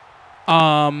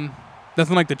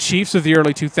 Nothing like the Chiefs of the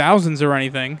early 2000s or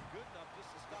anything.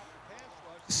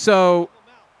 So,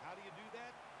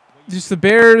 just the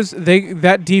Bears,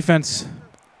 that defense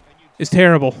is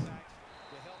terrible.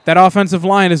 That offensive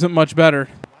line isn't much better.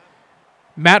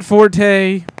 Matt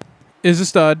Forte is a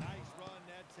stud.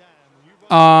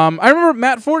 I remember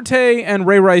Matt Forte and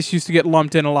Ray Rice used to get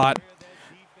lumped in a lot.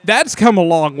 That's come a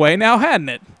long way now, hadn't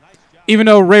it? Even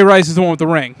though Ray Rice is the one with the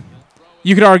ring.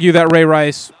 You could argue that Ray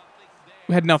Rice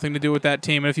had nothing to do with that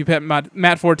team. And if you put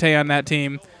Matt Forte on that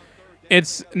team,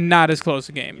 it's not as close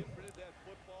a game.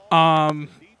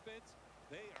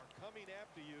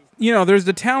 You know, there's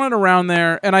the talent around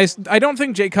there, and I don't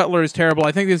think Jay Cutler is terrible.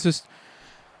 I think it's just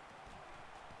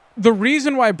the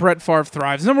reason why Brett Favre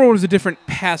thrives. Number one was a different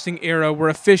passing era where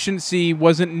efficiency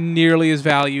wasn't nearly as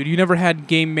valued. You never had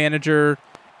game manager,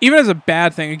 even as a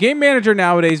bad thing. A game manager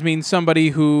nowadays means somebody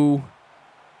who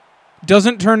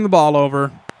doesn't turn the ball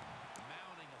over,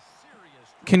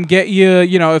 can get you,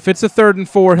 you know, if it's a 3rd and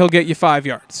 4, he'll get you 5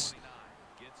 yards,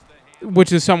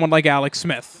 which is someone like Alex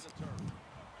Smith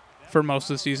for most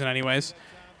of the season anyways.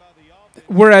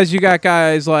 Whereas you got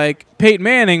guys like Peyton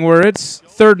Manning where it's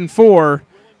 3rd and 4,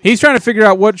 he's trying to figure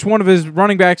out which one of his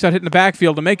running backs out hitting the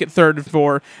backfield to make it 3rd and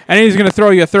 4, and he's going to throw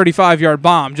you a 35-yard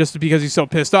bomb just because he's so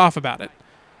pissed off about it.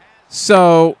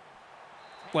 So,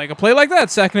 like a play like that,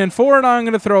 2nd and 4, and I'm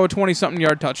going to throw a 20-something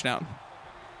yard touchdown.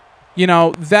 You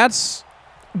know, that's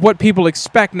what people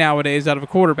expect nowadays out of a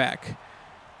quarterback.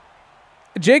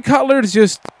 Jay Cutler is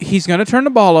just, he's going to turn the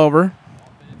ball over.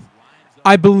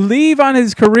 I believe on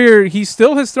his career, he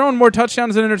still has thrown more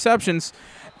touchdowns than interceptions.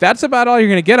 That's about all you're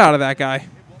going to get out of that guy.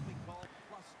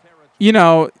 You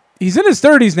know, he's in his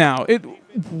 30s now.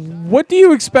 What do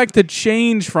you expect to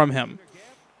change from him?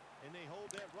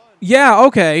 Yeah,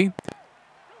 okay.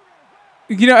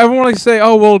 You know, everyone likes to say,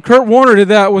 oh, well, Kurt Warner did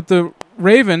that with the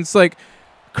Ravens. Like,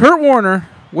 Kurt Warner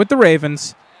with the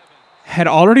Ravens had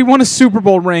already won a Super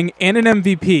Bowl ring and an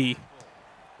MVP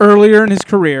earlier in his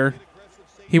career.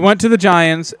 He went to the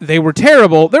Giants. They were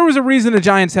terrible. There was a reason the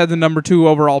Giants had the number 2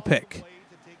 overall pick.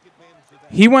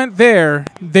 He went there.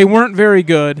 They weren't very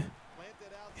good.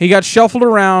 He got shuffled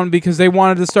around because they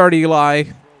wanted to start Eli.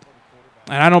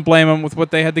 And I don't blame him with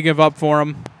what they had to give up for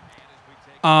him.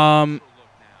 Or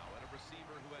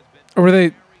were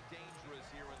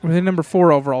they number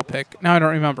 4 overall pick? Now I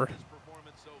don't remember.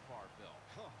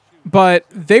 But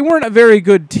they weren't a very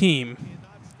good team.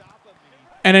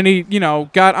 And then he, you know,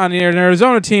 got on an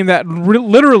Arizona team that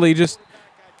literally just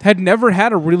had never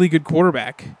had a really good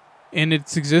quarterback in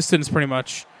its existence, pretty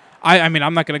much. I mean,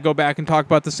 I'm not going to go back and talk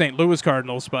about the St. Louis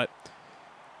Cardinals, but,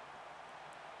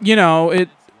 you know,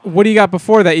 what do you got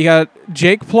before that? You got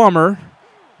Jake Plummer,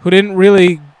 who didn't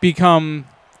really become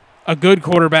a good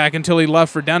quarterback until he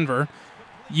left for Denver.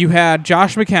 You had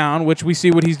Josh McCown, which we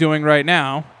see what he's doing right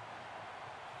now.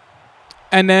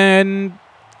 And then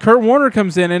Kurt Warner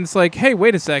comes in, and it's like, hey,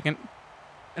 wait a second.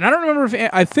 And I don't remember if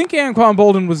I think Anquan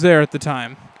Bolden was there at the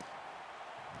time.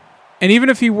 And even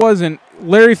if he wasn't,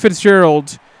 Larry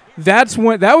Fitzgerald, that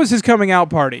was his coming out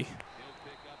party.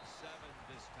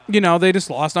 You know, they just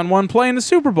lost on one play in the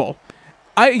Super Bowl.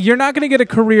 You're not going to get a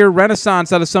career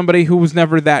renaissance out of somebody who was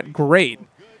never that great.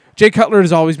 Jay Cutler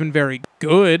has always been very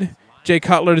good. Jay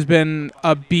Cutler has been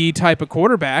a B type of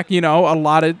quarterback. You know,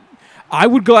 I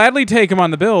would gladly take him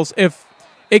on the Bills if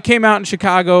it came out in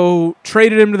Chicago,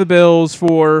 traded him to the Bills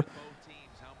for,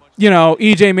 you know,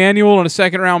 E.J. Manuel and a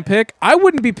 2nd-round pick. I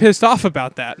wouldn't be pissed off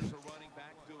about that.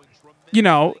 You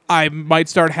know, I might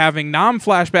start having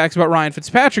flashbacks about Ryan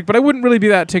Fitzpatrick, but I wouldn't really be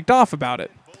that ticked off about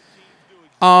it.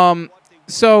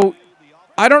 So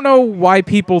I don't know why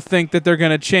people think that they're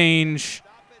going to change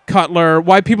Cutler,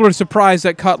 why people are surprised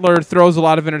that Cutler throws a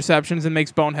lot of interceptions and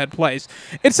makes bonehead plays.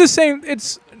 It's the same.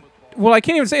 Well, I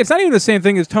can't even say it's not even the same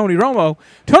thing as Tony Romo.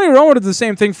 Tony Romo did the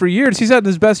same thing for years. He's had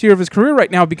his best year of his career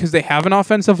right now because they have an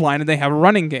offensive line and they have a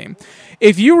running game.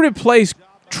 If you replace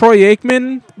Troy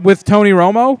Aikman with Tony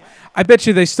Romo, I bet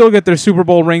you they still get their Super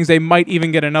Bowl rings. They might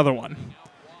even get another one.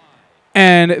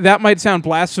 And that might sound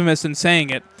blasphemous in saying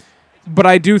it, But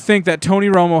I do think that Tony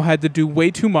Romo had to do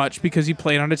way too much because he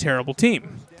played on a terrible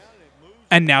team.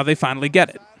 And now they finally get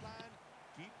it.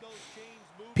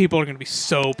 People are going to be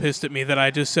so pissed at me that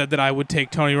I just said that I would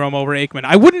take Tony Romo over Aikman.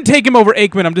 I wouldn't take him over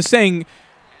Aikman. I'm just saying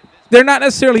they're not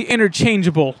necessarily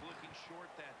interchangeable.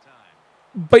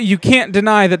 But you can't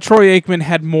deny that Troy Aikman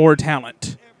had more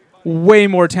talent. Way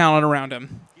more talent around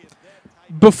him.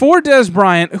 Before Dez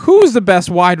Bryant, who was the best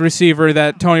wide receiver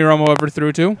that Tony Romo ever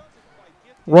threw to?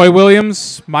 Roy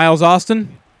Williams, Miles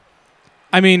Austin.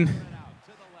 I mean,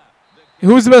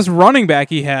 who was the best running back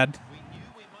he had?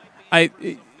 I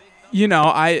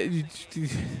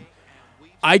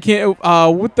can't.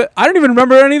 I don't even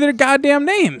remember any of their goddamn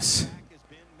names.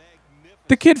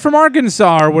 The kid from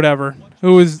Arkansas or whatever,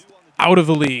 who was out of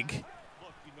the league,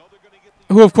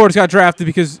 who of course got drafted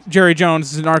because Jerry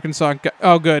Jones is an Arkansas.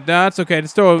 Oh, good. Nah, that's okay.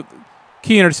 Just throw a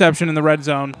key interception in the red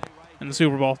zone in the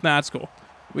Super Bowl. Nah, that's cool.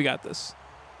 We got this.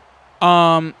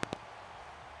 Peyton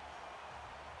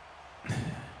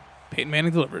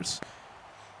Manning delivers.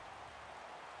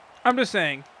 I'm just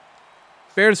saying,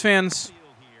 Bears fans,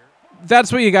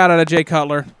 that's what you got out of Jay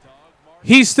Cutler.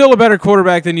 He's still a better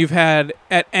quarterback than you've had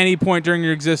at any point during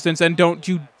your existence, and don't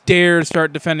you dare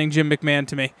start defending Jim McMahon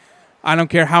to me. I don't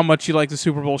care how much you like the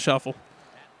Super Bowl shuffle.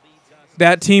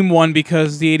 That team won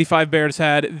because the 85 Bears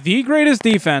had the greatest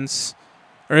defense,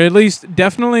 or at least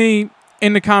definitely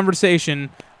in the conversation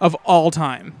of all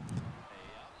time.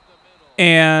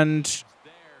 And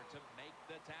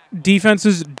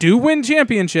defenses do win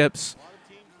championships.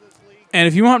 And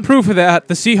if you want proof of that,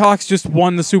 the Seahawks just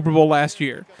won the Super Bowl last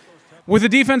year. With a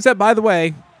defense that, by the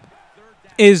way,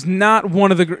 is not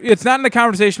one of the... It's not in the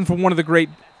conversation for one of the great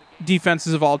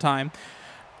defenses of all time.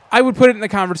 I would put it in the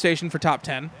conversation for top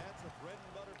 10.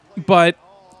 But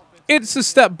it's a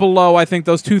step below, I think,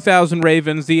 those 2000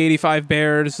 Ravens, the 85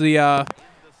 Bears, the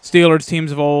Steelers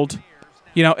teams of old.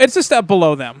 You know, it's a step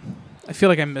below them. I feel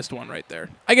like I missed one right there.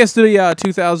 I guess the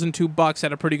 2002 Bucks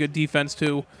had a pretty good defense,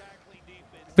 too.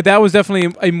 But that was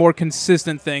definitely a more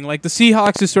consistent thing. Like, the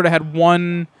Seahawks just sort of had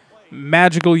one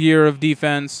magical year of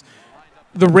defense.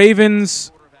 The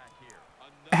Ravens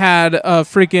had a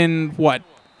freaking, what?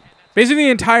 Basically the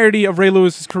entirety of Ray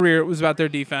Lewis's career, it was about their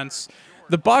defense.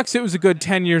 The Bucks, it was a good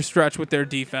 10-year stretch with their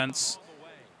defense.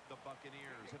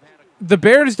 The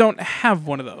Bears don't have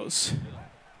one of those.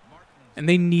 And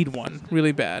they need one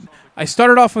really bad. I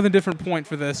started off with a different point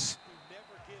for this.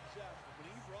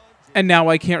 And now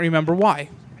I can't remember why.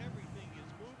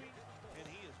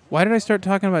 Why did I start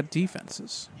talking about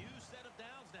defenses?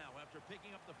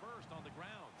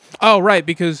 Oh, right,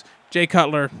 because Jay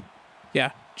Cutler.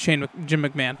 Yeah, Jim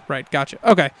McMahon. Right, gotcha.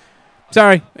 Okay.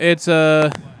 Sorry, it's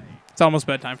almost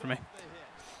bedtime for me.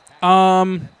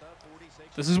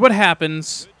 This is what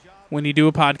happens when you do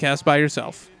a podcast by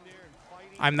yourself.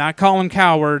 I'm not Colin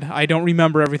Coward. I don't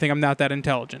remember everything. I'm not that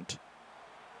intelligent.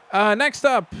 Next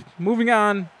up, moving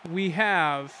on, we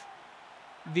have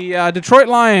the Detroit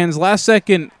Lions last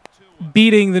second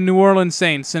beating the New Orleans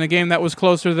Saints in a game that was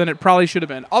closer than it probably should have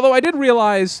been. Although I did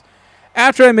realize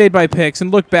after I made my picks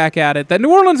and looked back at it that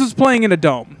New Orleans was playing in a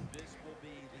dome.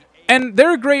 And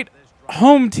they're a great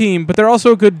home team, but they're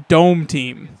also a good dome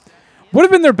team. Would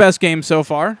have been their best game so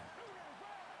far.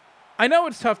 I know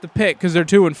it's tough to pick because they're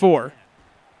 2-4.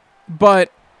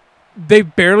 But they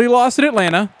barely lost at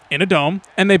Atlanta in a dome,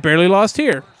 and they barely lost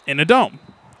here in a dome.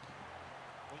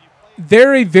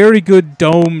 They're a very good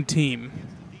dome team.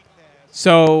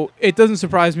 So it doesn't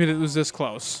surprise me that it was this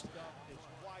close.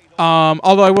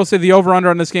 Although I will say the over-under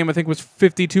on this game I think was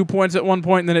 52 points at one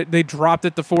point, and then they dropped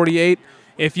it to 48.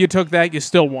 If you took that, you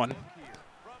still won.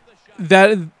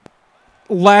 That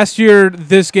last year,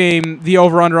 this game, the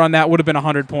over-under on that would have been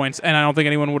 100 points, and I don't think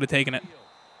anyone would have taken it.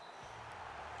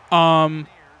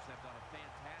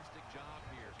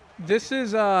 This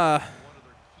is the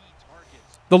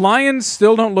Lions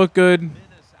still don't look good.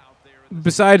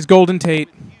 Besides Golden Tate,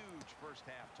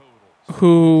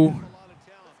 who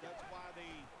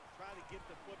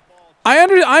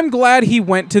I'm glad he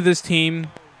went to this team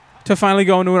to finally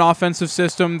go into an offensive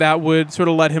system that would sort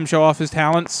of let him show off his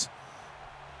talents.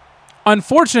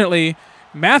 Unfortunately,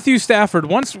 Matthew Stafford,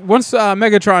 once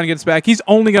Megatron gets back, he's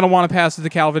only going to want to pass it to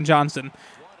Calvin Johnson.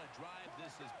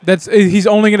 He's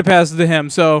only going to pass it to him.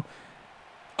 So,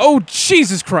 oh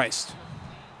Jesus Christ!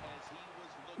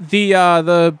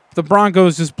 The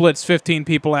Broncos just blitzed 15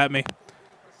 people at me.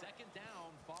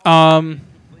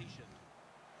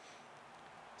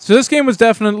 So this game was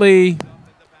definitely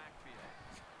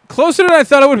closer than I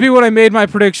thought it would be when I made my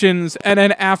predictions, and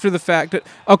then after the fact.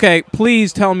 Okay,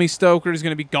 please tell me Stoker is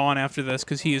going to be gone after this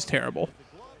because he is terrible.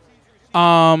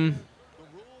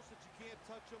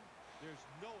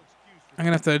 I'm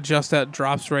going to have to adjust that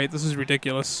drops rate. This is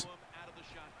ridiculous.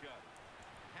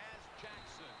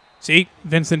 See,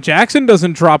 Vincent Jackson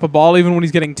doesn't drop a ball even when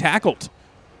he's getting tackled.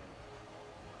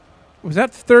 Was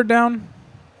that third down?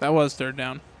 That was third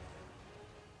down.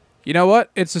 You know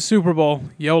what? It's a Super Bowl.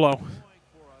 YOLO.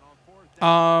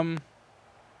 So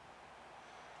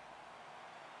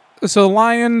the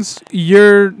Lions,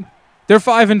 they're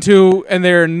 5-2, and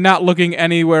they're not looking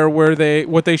anywhere where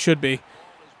what they should be.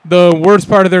 The worst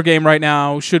part of their game right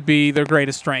now should be their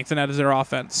greatest strength, and that is their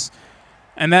offense.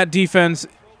 And that defense,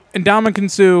 and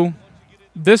Ndamukong Suh,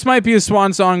 this might be a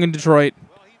swan song in Detroit.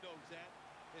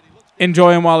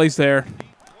 Enjoy him while he's there,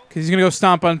 because he's going to go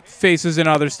stomp on faces in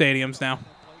other stadiums now.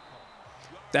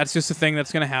 That's just a thing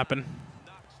that's going to happen.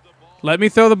 Let me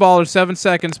throw the ball. There's 7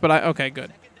 seconds, but okay,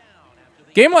 good.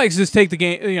 Game likes just take the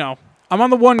game, I'm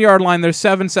on the 1 yard line. There's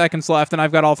 7 seconds left, and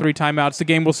I've got all 3 timeouts. The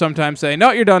game will sometimes say,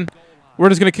 no, you're done. We're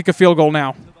just going to kick a field goal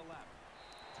now.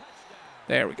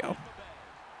 There we go.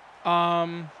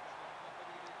 And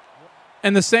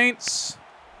the Saints,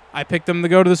 I picked them to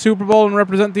go to the Super Bowl and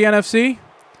represent the NFC.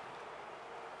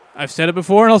 I've said it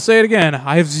before, and I'll say it again.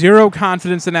 I have zero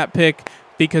confidence in that pick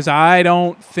because I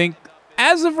don't think,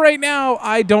 as of right now,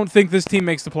 I don't think this team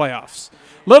makes the playoffs.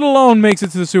 Let alone makes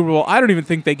it to the Super Bowl. I don't even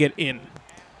think they get in.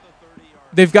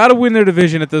 They've got to win their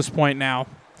division at this point now.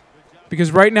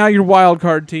 Because right now your wild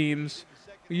card teams,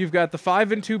 you've got the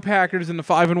 5-2 Packers and the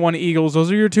 5-1 Eagles.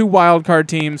 Those are your 2 wild card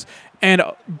teams. And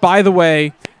by the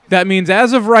way, that means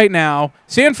as of right now,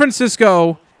 San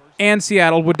Francisco and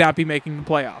Seattle would not be making the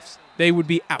playoffs. They would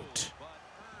be out.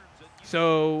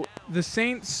 So the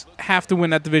Saints have to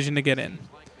win that division to get in.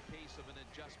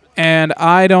 And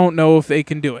I don't know if they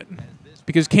can do it.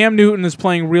 Because Cam Newton is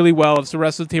playing really well. It's the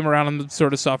rest of the team around him that's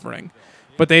sort of suffering.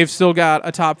 But they've still got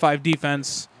a top 5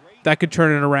 defense that could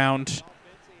turn it around.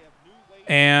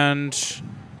 And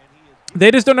they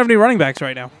just don't have any running backs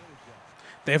right now.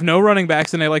 They have no running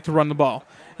backs, and they like to run the ball.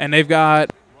 And they've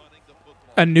got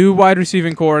a new wide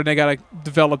receiving core, and they got to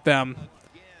develop them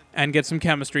and get some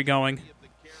chemistry going.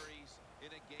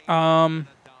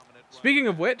 Speaking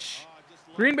of which,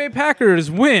 Green Bay Packers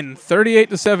win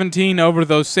 38-17 over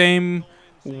those same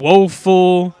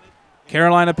woeful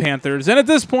Carolina Panthers. And at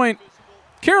this point,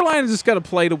 Carolina's just got to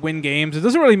play to win games. It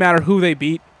doesn't really matter who they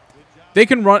beat. They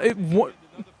can run.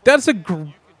 That's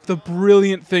the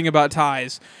brilliant thing about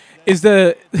ties, is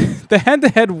the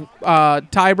head-to-head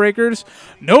tiebreakers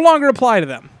no longer apply to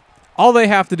them. All they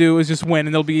have to do is just win,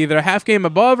 and they'll be either a half game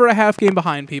above or a half game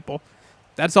behind people.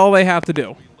 That's all they have to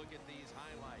do.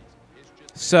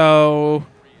 So,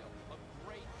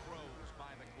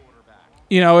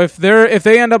 if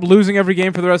they end up losing every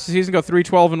game for the rest of the season, go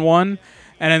 3-12-1,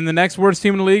 and then the next worst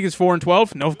team in the league is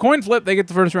 4-12, no coin flip, they get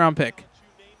the first round pick.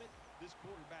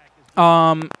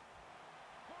 I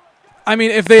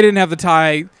mean, if they didn't have the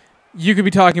tie, you could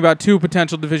be talking about 2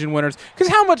 potential division winners. Because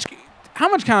how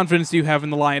much confidence do you have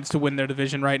in the Lions to win their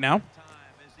division right now?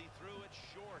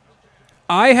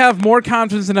 I have more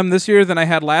confidence in them this year than I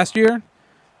had last year,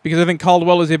 because I think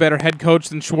Caldwell is a better head coach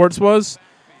than Schwartz was.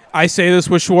 I say this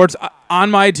with Schwartz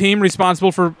on my team,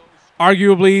 responsible for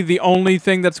arguably the only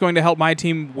thing that's going to help my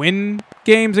team win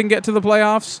games and get to the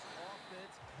playoffs.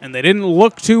 And they didn't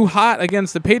look too hot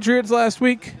against the Patriots last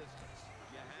week.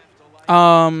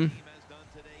 But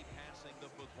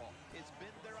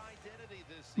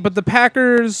the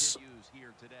Packers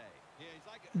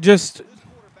just,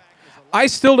 I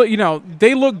still,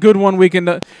 they look good one weekend.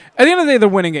 At the end of the day, they're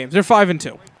winning games. They're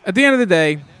 5-2. At the end of the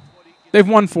day, they've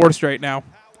won 4 straight now.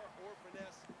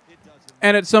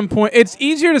 And at some point, it's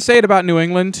easier to say it about New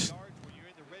England,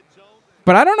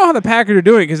 but I don't know how the Packers are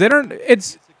doing, because they don't.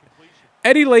 It's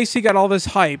Eddie Lacy got all this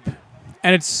hype,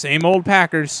 and it's same old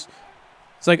Packers.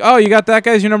 It's like, oh, you got that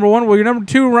guy as your number 1. Well, your number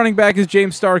 2 running back is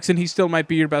James Starks, and he still might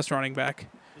be your best running back.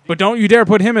 But don't you dare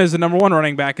put him as the number 1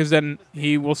 running back, because then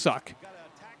he will suck.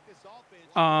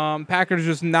 Packers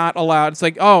just not allowed. It's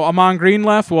like, oh, Amon Green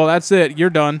left. Well, that's it.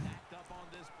 You're done.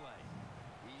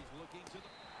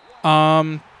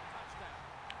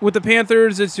 With the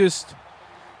Panthers, it's just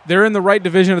they're in the right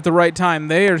division at the right time.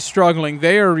 They are struggling.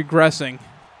 They are regressing.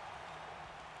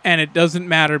 And it doesn't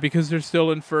matter because they're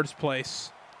still in first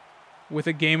place with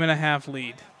a 1.5 game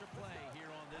lead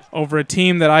over a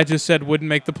team that I just said wouldn't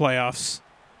make the playoffs.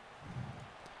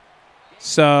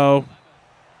 So,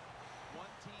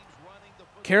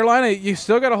 Carolina, you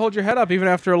still got to hold your head up even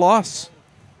after a loss.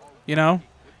 You know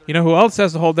who else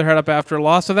has to hold their head up after a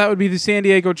loss? So that would be the San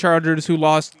Diego Chargers, who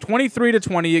lost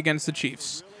 23-20 against the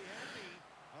Chiefs.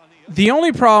 The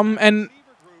only problem, and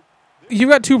you've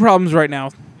got 2 problems right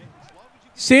now.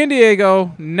 San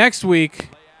Diego, next week,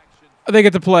 they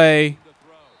get to play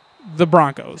the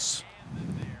Broncos.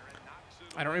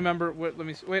 I don't remember. Let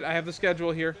me wait. I have the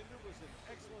schedule here.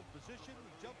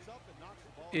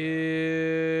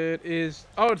 It is.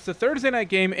 Oh, it's the Thursday night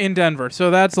game in Denver, so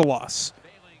that's a loss.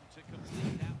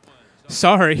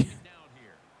 Sorry.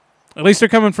 At least they're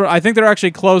coming from. I think they're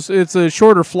actually close. It's a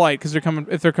shorter flight because they're coming.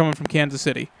 If they're coming from Kansas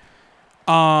City.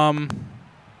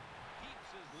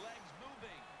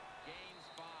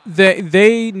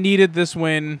 They needed this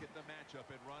win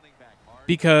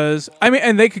because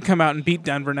and they could come out and beat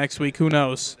Denver next week. Who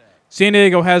knows? San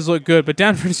Diego has looked good, but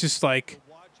Denver's just like.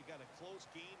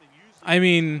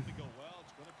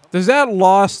 Does that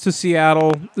loss to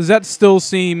Seattle, does that still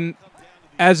seem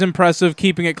as impressive,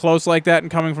 keeping it close like that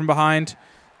and coming from behind?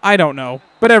 I don't know.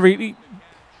 But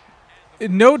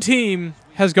no team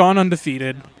has gone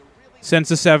undefeated since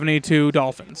the 72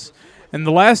 Dolphins. And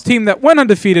the last team that went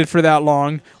undefeated for that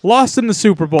long lost in the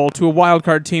Super Bowl to a wild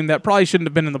card team that probably shouldn't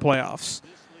have been in the playoffs.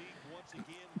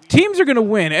 Teams are going to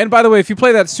win. And by the way, if you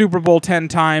play that Super Bowl 10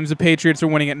 times, the Patriots are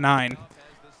winning at 9.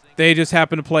 They just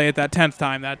happened to play it that 10th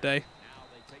time that day.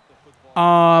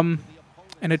 And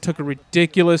it took a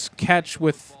ridiculous catch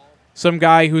with some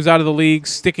guy who's out of the league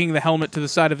sticking the helmet to the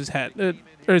side of his head.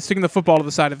 Or sticking the football to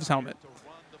the side of his helmet.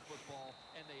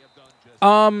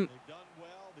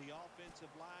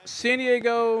 San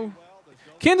Diego.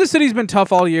 Kansas City's been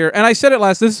tough all year. And I said it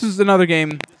last. This is another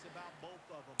game.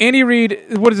 Andy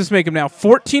Reid, what does this make him now?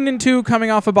 14-2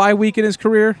 coming off a bye week in his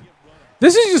career?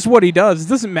 This is just what he does. It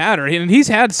doesn't matter. And he's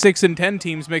had 6 and 10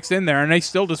 teams mixed in there, and they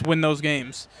still just win those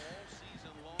games.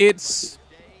 It's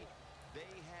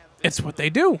what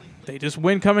they do. They just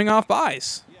win coming off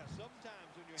byes.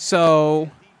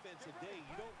 So,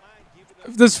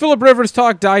 does Phillip Rivers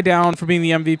talk die down for being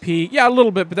the MVP? Yeah, a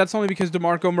little bit, but that's only because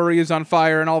DeMarco Murray is on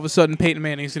fire, and all of a sudden Peyton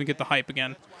Manning's going to get the hype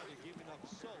again.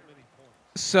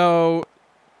 So,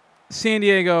 San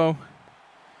Diego...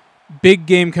 big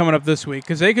game coming up this week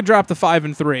because they could drop to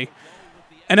 5-3,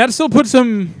 and that still puts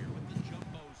them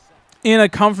in a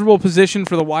comfortable position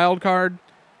for the wild card.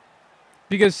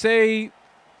 Because say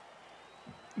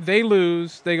they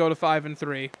lose, they go to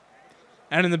 5-3,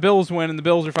 and then the Bills win, and the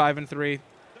Bills are 5-3.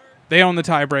 They own the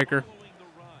tiebreaker.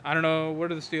 I don't know, what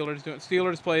are the Steelers doing?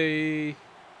 Steelers play.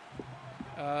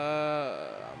 I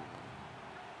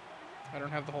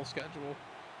don't have the whole schedule.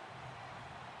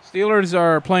 Steelers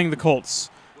are playing the Colts.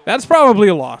 That's probably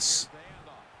a loss.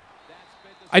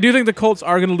 I do think the Colts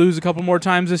are going to lose a couple more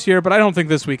times this year, but I don't think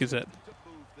this week is it.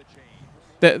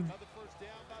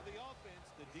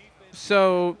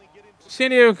 So, San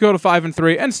Diego could go to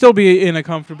 5-3 and still be in a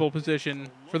comfortable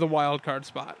position for the wild card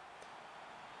spot.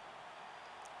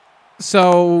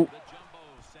 So,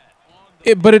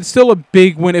 but it's still a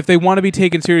big win if they want to be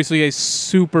taken seriously as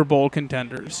Super Bowl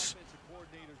contenders.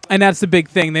 And that's the big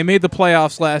thing. They made the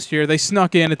playoffs last year. They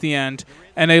snuck in at the end.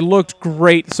 And they looked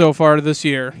great so far this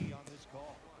year.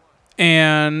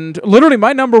 And literally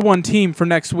my number one team for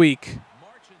next week.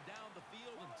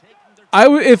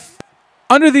 If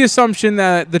under the assumption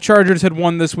that the Chargers had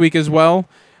won this week as well,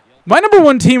 my number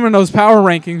one team in those power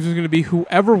rankings was going to be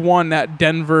whoever won that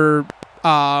the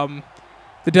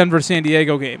Denver-San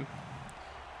Diego game.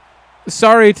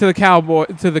 Sorry to the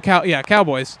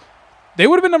Cowboys. They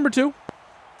would have been number 2.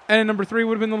 And number 3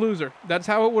 would have been the loser. That's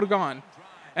how it would have gone.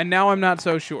 And now I'm not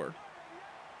so sure.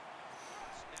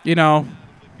 You know.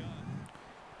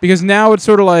 Because now it's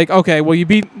sort of like, okay, well, you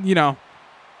beat,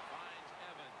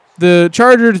 the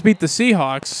Chargers beat the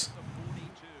Seahawks.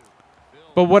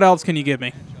 But what else can you give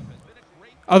me?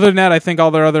 Other than that, I think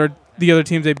the other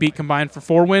teams they beat combined for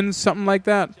 4 wins, something like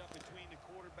that.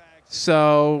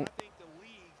 So,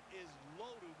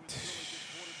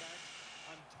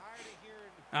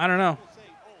 I don't know.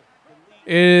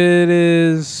 It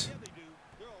is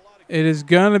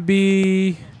gonna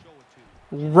be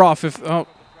rough it's gonna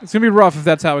be rough if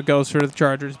that's how it goes for the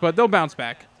Chargers, but they'll bounce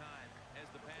back.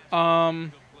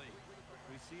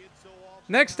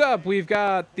 Next up, we've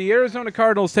got the Arizona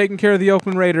Cardinals taking care of the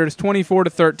Oakland Raiders,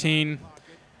 24-13.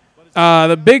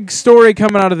 The big story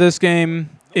coming out of this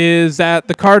game is that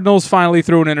the Cardinals finally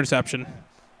threw an interception,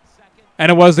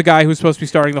 and it was the guy who's supposed to be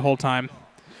starting the whole time.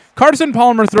 Carson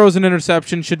Palmer throws an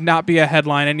interception, should not be a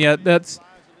headline, and yet that's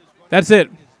it.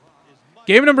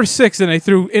 Game number 6, and they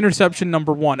threw interception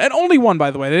number 1. And only 1,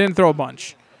 by the way. They didn't throw a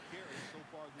bunch.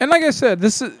 And like I said,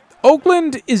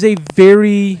 Oakland is a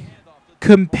very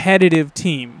competitive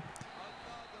team.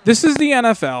 This is the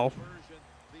NFL.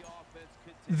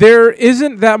 There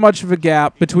isn't that much of a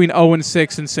gap between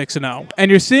 0-6 and 6-0.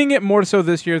 And you're seeing it more so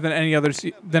this year than any other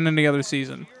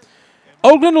season.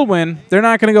 Oakland will win. They're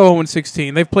not going to go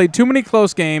 0-16. They've played too many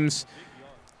close games.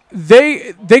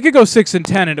 They could go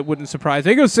 6-10 and it wouldn't surprise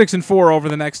me. They go 6-4 over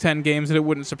the next 10 games and it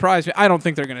wouldn't surprise me. I don't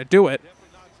think they're going to do it.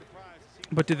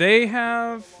 But do they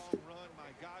have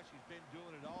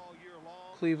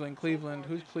Cleveland?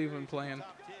 Who's Cleveland playing?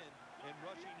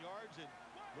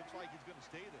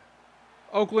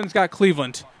 Oakland's got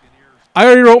Cleveland. I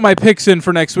already wrote my picks in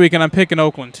for next week, and I'm picking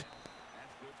Oakland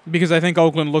because I think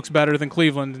Oakland looks better than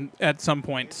Cleveland at some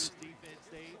points.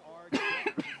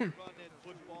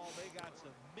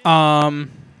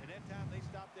 I'm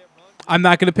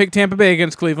not going to pick Tampa Bay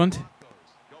against Cleveland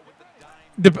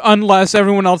unless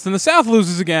everyone else in the South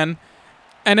loses again,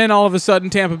 and then all of a sudden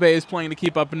Tampa Bay is playing to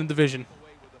keep up in the division.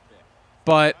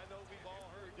 But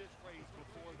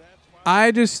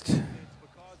I just...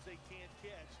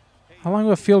 How long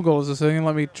of a field goal is this thing?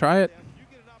 Let me try it.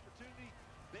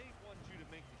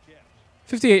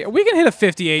 58. We can hit a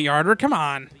 58-yarder. Come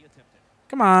on.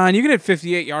 Come on. You can hit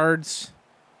 58 yards.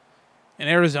 In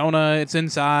Arizona, it's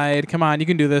inside. Come on. You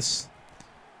can do this.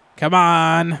 Come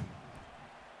on.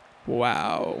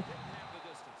 Wow.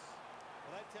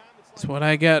 That's what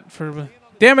I get for...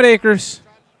 Damn it, Akers.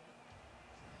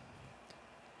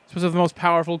 This was the most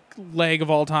powerful leg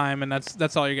of all time, and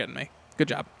that's all you're getting me. Good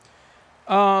job.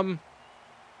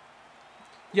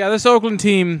 Yeah, this Oakland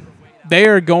team, they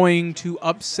are going to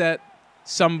upset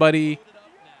somebody,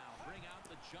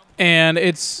 and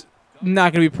it's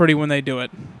not going to be pretty when they do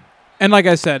it. And like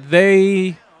I said,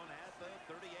 I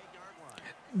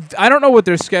don't know what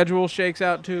their schedule shakes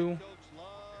out to,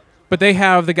 but they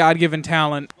have the God-given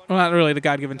talent. Well, not really the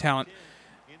God-given talent.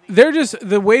 They're just,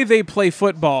 the way they play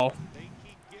football,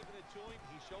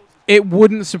 it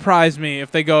wouldn't surprise me if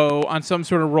they go on some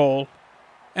sort of roll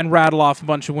and rattle off a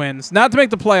bunch of wins. Not to make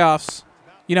the playoffs.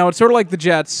 You know, it's sort of like the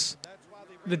Jets.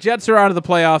 The Jets are out of the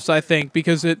playoffs, I think,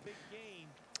 because the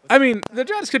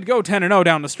Jets could go 10-0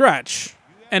 down the stretch,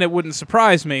 and it wouldn't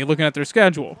surprise me looking at their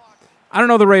schedule. I don't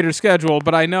know the Raiders' schedule,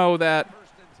 but I know that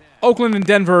Oakland and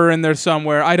Denver are in there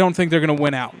somewhere. I don't think they're going to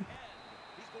win out.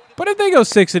 But if they go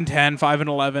 6-10,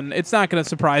 5-11, it's not going to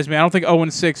surprise me. I don't think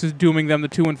 0-6 is dooming them to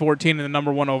 2-14 and the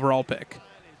number 1 overall pick.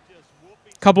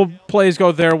 Couple plays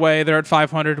go their way. They're at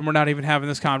 500, and we're not even having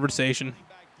this conversation.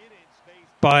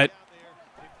 But,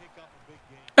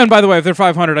 and by the way, if they're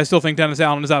 500, I still think Dennis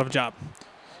Allen is out of a job.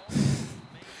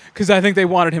 Because I think they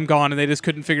wanted him gone, and they just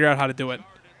couldn't figure out how to do it.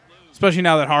 Especially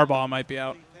now that Harbaugh might be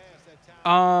out.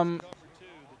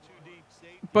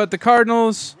 But the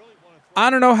Cardinals, I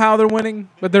don't know how they're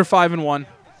winning, but they're 5-1.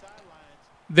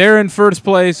 They're in first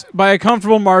place by a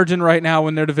comfortable margin right now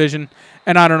in their division,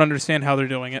 and I don't understand how they're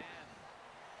doing it.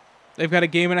 They've got a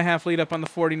 1.5 lead up on the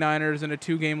 49ers and a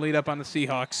 2-game lead up on the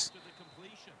Seahawks.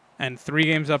 And 3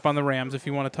 games up on the Rams if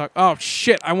you want to talk. Oh,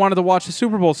 shit. I wanted to watch the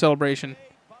Super Bowl celebration.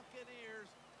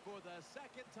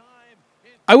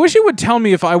 I wish you would tell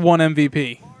me if I won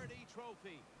MVP.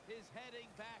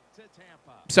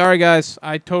 Sorry, guys.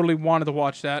 I totally wanted to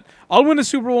watch that. I'll win a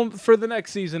Super Bowl for the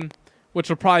next season, which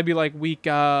will probably be like week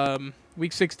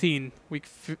 16.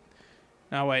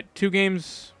 No, wait. 2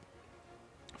 games.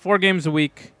 4 games a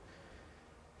week.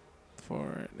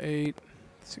 4, 8,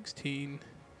 16.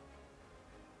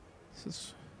 This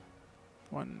is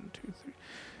 1, 2, 3.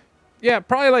 Yeah,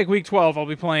 probably like week 12 I'll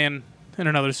be playing in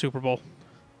another Super Bowl.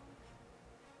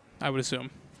 I would assume.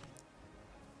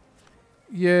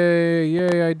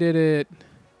 Yay, I did it.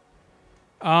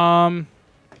 I'll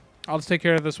just take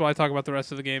care of this while I talk about the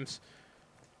rest of the games.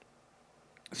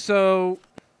 So,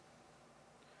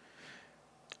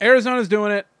 Arizona's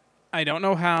doing it. I don't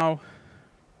know how.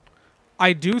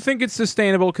 I do think it's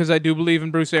sustainable because I do believe in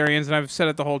Bruce Arians, and I've said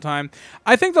it the whole time.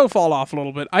 I think they'll fall off a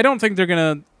little bit. I don't think they're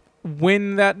going to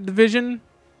win that division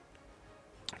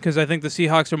because I think the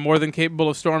Seahawks are more than capable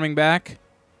of storming back.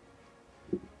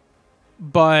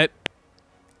 But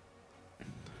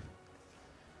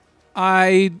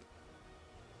I'll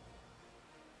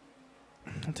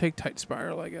take tight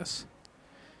spiral, I guess.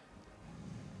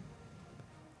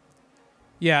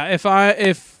 Yeah, if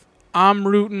I'm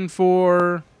rooting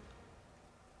for,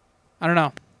 I don't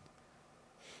know.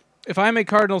 If I'm a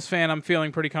Cardinals fan, I'm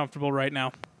feeling pretty comfortable right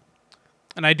now.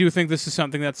 And I do think this is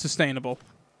something that's sustainable.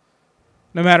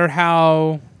 No matter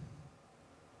how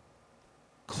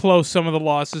close some of the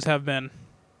losses have been.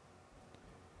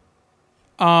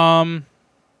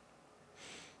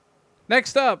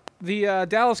 Next up, the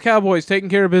Dallas Cowboys taking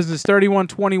care of business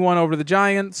 31-21 over the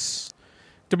Giants.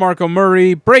 DeMarco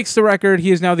Murray breaks the record.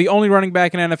 He is now the only running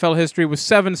back in NFL history with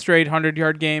 7 straight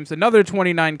 100-yard games, another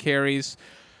 29 carries.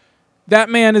 That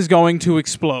man is going to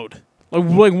explode.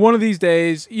 Like one of these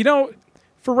days, you know,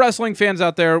 for wrestling fans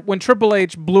out there, when Triple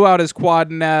H blew out his quad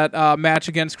in that match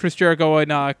against Chris Jericho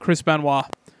and Chris Benoit,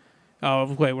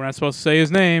 Oh, wait, we're not supposed to say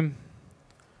his name.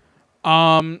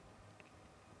 When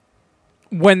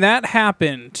that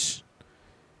happened,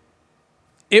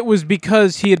 it was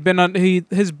because he had been on he'd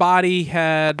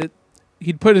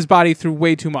put his body through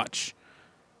way too much.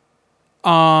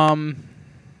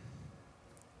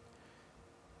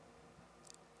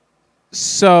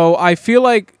 So I feel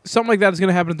like something like that is going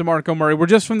to happen to DeMarco Murray. We're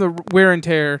just from the wear and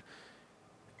tear.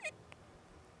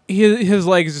 His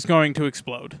leg is just going to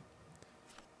explode.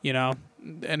 You know?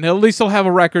 And at least he'll have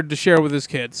a record to share with his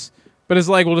kids. But his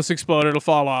leg will just explode, it'll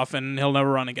fall off, and he'll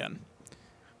never run again.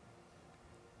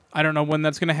 I don't know when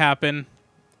that's going to happen.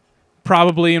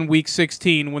 Probably in week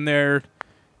 16 when they're,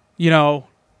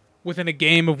 within a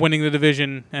game of winning the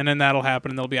division, and then that'll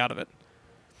happen and they'll be out of it.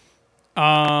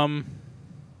 All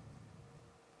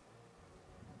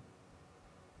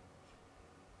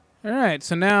right,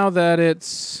 so now that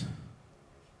it's...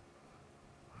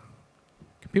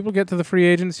 Can people get to the free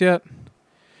agents yet?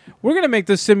 We're going to make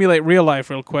this simulate real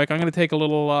life real quick. I'm going to take a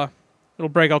little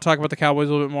break. I'll talk about the Cowboys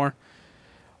a little bit more.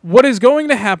 What is going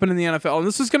to happen in the NFL, and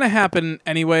this is going to happen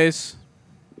anyways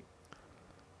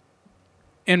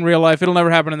in real life. It'll never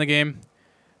happen in the game.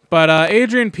 But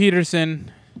Adrian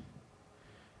Peterson,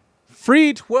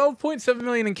 free $12.7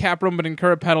 million in cap room, but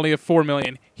incur a penalty of $4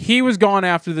 million. He was gone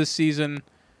after this season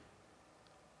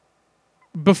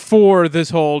before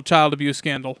this whole child abuse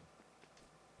scandal.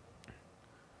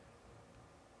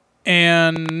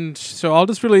 And so I'll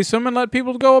just release him and let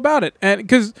people go about it. And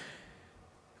because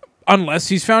unless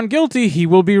he's found guilty, he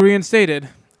will be reinstated.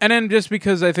 And then just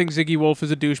because I think Ziggy Wolf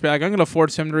is a douchebag, I'm going to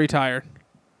force him to retire.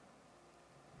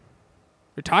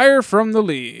 Retire from the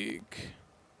league.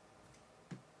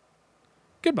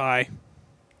 Goodbye.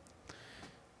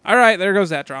 All right, there goes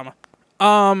that drama.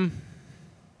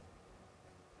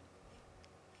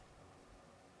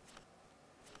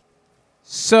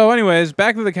 So anyways,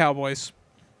 back to the Cowboys.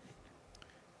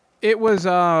 It was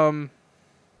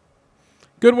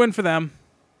good win for them.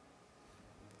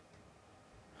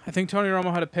 I think Tony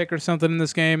Romo had a pick or something in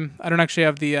this game. I don't actually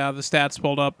have the stats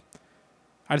pulled up.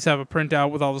 I just have a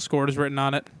printout with all the scores written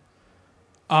on it.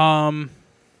 The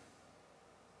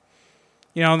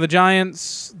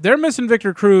Giants, they're missing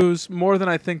Victor Cruz more than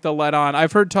I think they'll let on.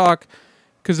 I've heard talk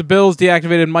because the Bills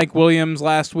deactivated Mike Williams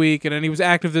last week, and then he was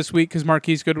active this week because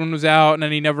Marquise Goodwin was out, and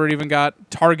then he never even got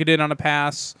targeted on a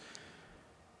pass.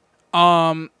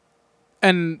 And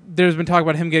there's been talk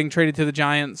about him getting traded to the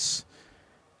Giants.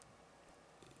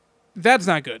 That's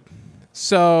not good.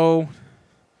 So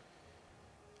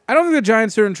I don't think the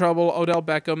Giants are in trouble. Odell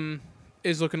Beckham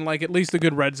is looking like at least a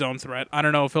good red zone threat. I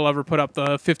don't know if he'll ever put up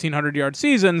the 1,500-yard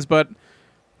seasons, but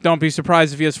don't be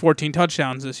surprised if he has 14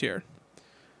 touchdowns this year.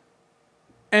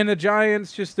 And the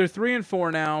Giants, they're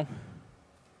 3-4 now.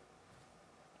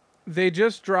 They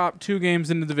just dropped 2 games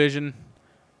in the division,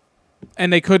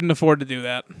 and they couldn't afford to do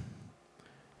that.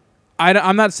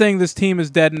 I'm not saying this team is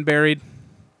dead and buried,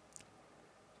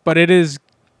 but it is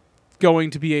going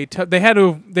to be they had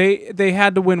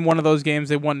to win one of those games.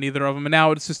 They won neither of them, and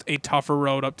now it's just a tougher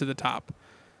road up to the top.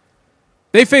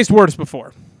 They faced worse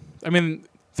before. I mean,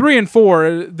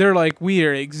 3-4, they're like, we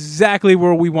are exactly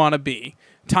where we want to be.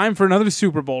 Time for another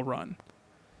Super Bowl run.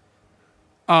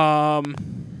 But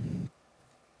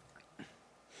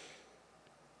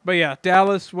yeah,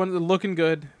 Dallas looking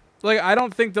good. I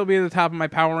don't think they'll be at the top of my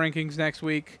power rankings next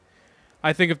week.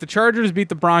 I think if the Chargers beat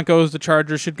the Broncos, the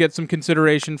Chargers should get some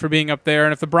consideration for being up there.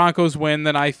 And if the Broncos win,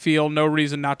 then I feel no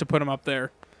reason not to put them up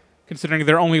there, considering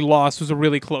their only loss was a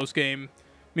really close game.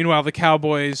 Meanwhile, the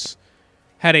Cowboys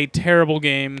had a terrible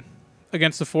game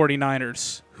against the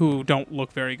 49ers, who don't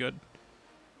look very good.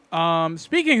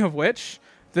 Speaking of which,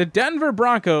 the Denver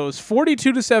Broncos,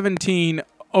 42-17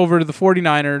 over the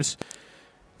 49ers.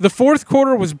 The fourth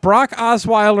quarter was Brock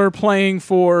Osweiler playing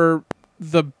for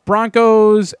the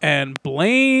Broncos and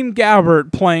Blaine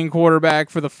Gabbert playing quarterback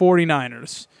for the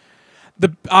 49ers.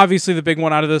 Obviously, the big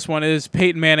one out of this one is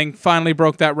Peyton Manning finally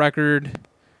broke that record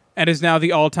and is now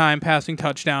the all-time passing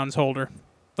touchdowns holder.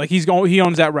 He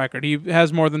owns that record. He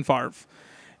has more than Favre.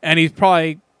 And he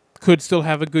probably could still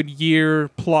have a good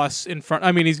year plus in front.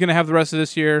 I mean, he's going to have the rest of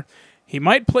this year. He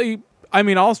might play. I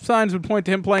mean, all signs would point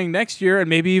to him playing next year and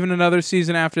maybe even another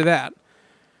season after that.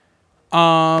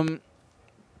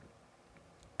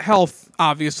 Health,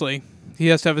 obviously. He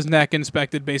has to have his neck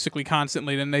inspected basically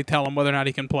constantly, then they tell him whether or not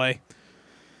he can play.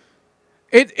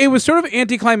 It was sort of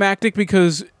anticlimactic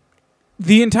because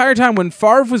the entire time when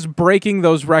Favre was breaking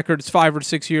those records 5 or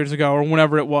 6 years ago or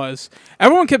whenever it was,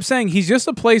 everyone kept saying he's just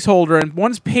a placeholder, and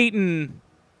once Peyton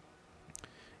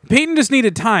just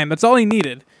needed time. That's all he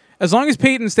needed. As long as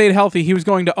Peyton stayed healthy, he was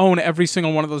going to own every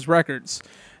single one of those records.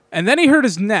 And then he hurt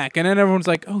his neck, and then everyone's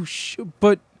like, oh, shoot,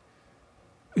 but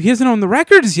he hasn't owned the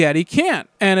records yet. He can't.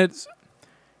 And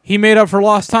he made up for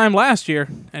lost time last year,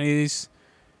 and he's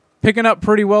picking up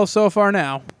pretty well so far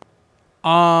now.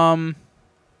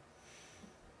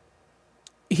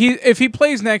 If he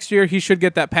plays next year, he should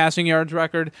get that passing yards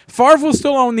record. Favre will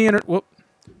still own the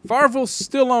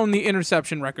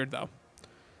interception record, though.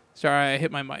 Sorry, I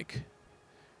hit my mic.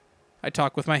 I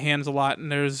talk with my hands a lot,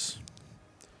 and there's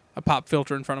a pop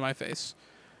filter in front of my face.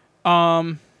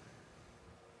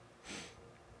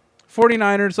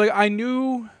 49ers, like,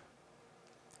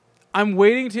 I'm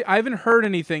waiting I haven't heard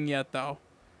anything yet, though.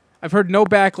 I've heard no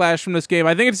backlash from this game.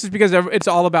 I think it's just because it's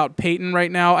all about Peyton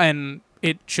right now, and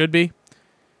it should be.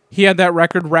 He had that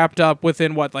record wrapped up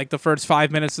within, the first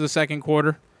 5 minutes of the second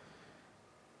quarter.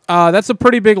 That's a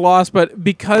pretty big loss, but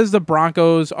because the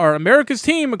Broncos are America's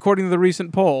team, according to the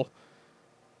recent poll,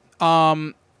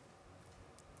 the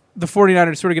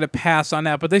 49ers sort of get a pass on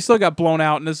that, but they still got blown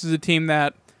out, and this is a team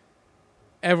that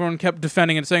everyone kept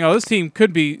defending and saying, oh, this team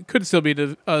could still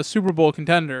be a Super Bowl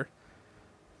contender.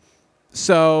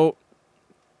 So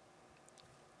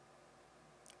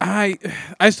I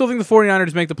still think the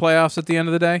 49ers make the playoffs at the end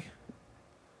of the day.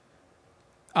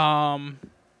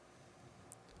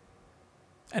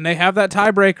 And they have that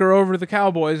tiebreaker over the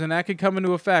Cowboys, and that could come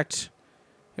into effect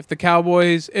if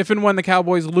and when the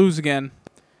Cowboys lose again,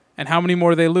 and how many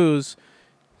more they lose.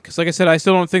 Because, like I said, I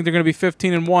still don't think they're going to be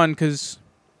 15-1, because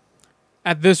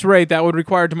at this rate, that would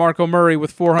require DeMarco Murray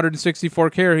with 464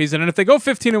 carries. And if they go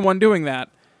 15-1 doing that,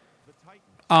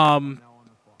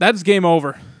 that's game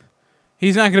over.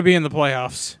 He's not going to be in the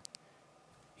playoffs.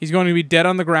 He's going to be dead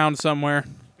on the ground somewhere,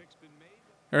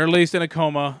 or at least in a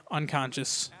coma,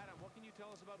 unconscious.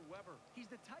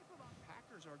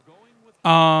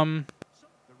 So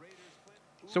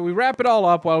we wrap it all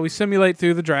up while we simulate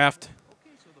through the draft.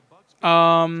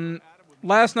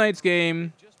 Last night's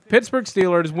game, Pittsburgh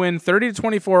Steelers win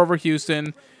 30-24 over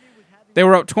Houston. They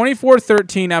were up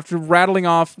 24-13 after rattling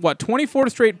off 24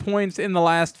 straight points in the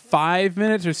last 5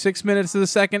 minutes or 6 minutes of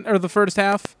the first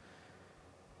half.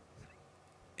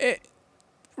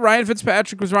 Ryan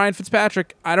Fitzpatrick was Ryan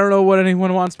Fitzpatrick. I don't know what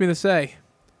anyone wants me to say.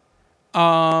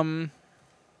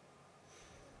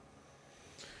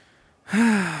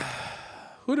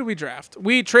 Who did we draft?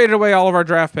 We traded away all of our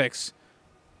draft picks.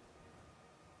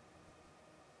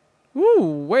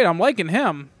 Ooh, wait, I'm liking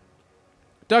him.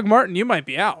 Doug Martin, you might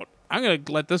be out. I'm going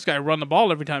to let this guy run the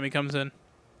ball every time he comes in.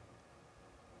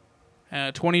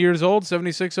 20 years old,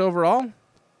 76 overall.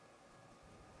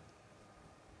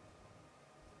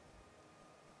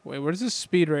 Wait, where's his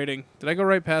speed rating? Did I go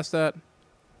right past that?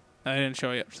 I didn't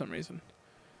show you for some reason.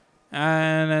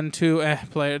 And then two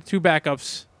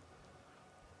backups.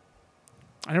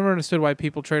 I never understood why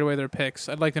people trade away their picks.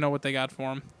 I'd like to know what they got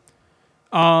for him.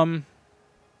 The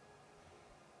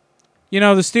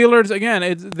Steelers, again,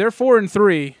 they're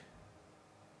 4-3.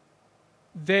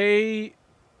 They,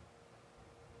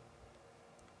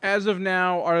 as of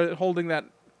now, are holding that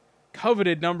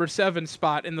coveted number 7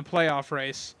 spot in the playoff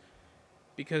race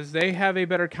because they have a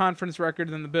better conference record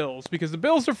than the Bills. Because the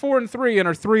Bills are 4-3 and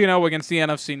are 3-0 against the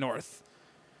NFC North.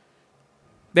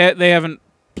 They haven't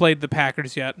played the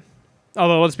Packers yet.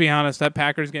 Although, let's be honest, that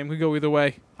Packers game could go either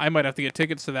way. I might have to get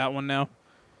tickets to that one now.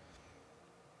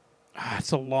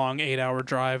 It's a long 8-hour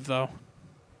drive, though.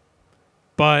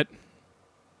 But,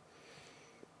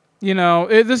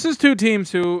 this is two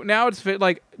teams who, now it's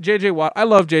like J.J. Watt. I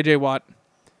love J.J. Watt.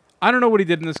 I don't know what he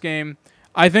did in this game.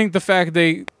 I think the fact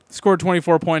they scored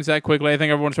 24 points that quickly, I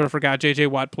think everyone sort of forgot J.J.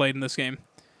 Watt played in this game.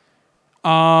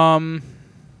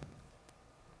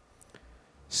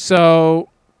 So,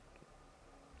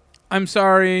 I'm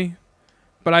sorry,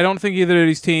 but I don't think either of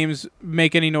these teams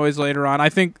make any noise later on. I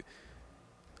think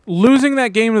losing that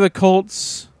game to the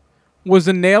Colts was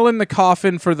a nail in the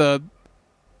coffin for the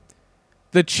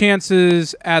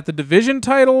chances at the division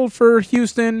title for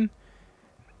Houston.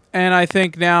 And I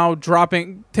think now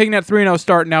taking that 3-0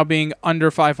 start, now being under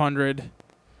 500,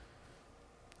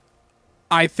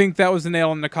 I think that was the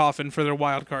nail in the coffin for their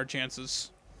wild card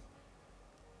chances.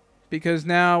 Because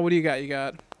now, what do you got? You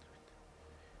got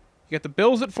the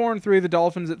Bills at 4-3, the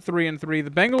Dolphins at 3-3,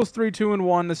 the Bengals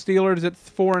 3-2-1, the Steelers at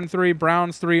 4-3,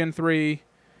 Browns 3-3,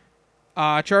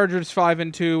 Chargers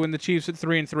 5-2, and the Chiefs at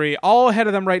 3-3. All ahead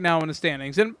of them right now in the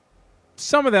standings, and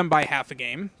some of them by half a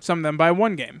game, some of them by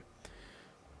one game.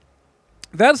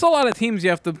 That's a lot of teams you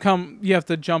have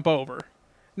to jump over.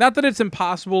 Not that it's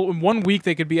impossible. In 1 week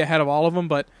they could be ahead of all of them,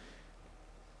 but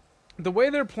the way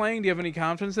they're playing, do you have any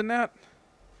confidence in that?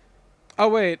 Oh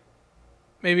wait.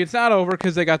 Maybe it's not over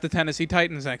because they got the Tennessee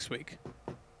Titans next week.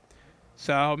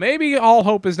 So maybe all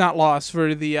hope is not lost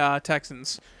for the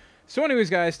Texans. So anyways,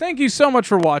 guys, thank you so much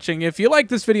for watching. If you like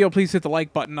this video, please hit the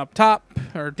like button up top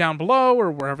or down below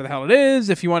or wherever the hell it is.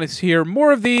 If you want to hear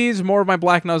more of these, more of my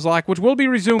Black Nuzlocke, which will be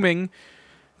resuming.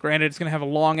 Granted, it's going to have a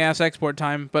long-ass export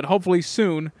time, but hopefully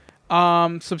soon.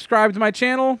 Subscribe to my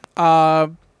channel.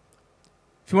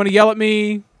 If you want to yell at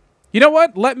me, you know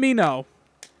what? Let me know.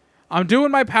 I'm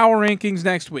doing my power rankings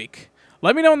next week.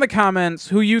 Let me know in the comments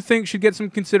who you think should get some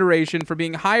consideration for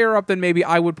being higher up than maybe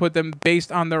I would put them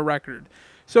based on their record.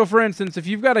 So, for instance, if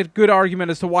you've got a good argument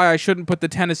as to why I shouldn't put the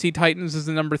Tennessee Titans as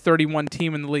the number 31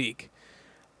 team in the league,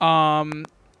 or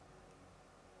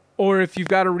if you've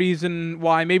got a reason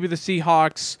why maybe the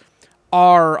Seahawks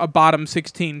are a bottom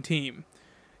 16 team,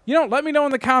 you know, let me know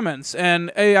in the comments,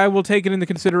 and I will take it into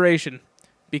consideration,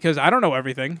 because I don't know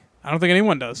everything. I don't think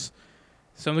anyone does.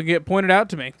 Something get pointed out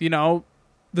to me. You know,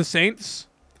 the Saints,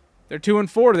 they're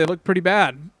 2-4. They look pretty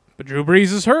bad, but Drew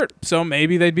Brees is hurt, so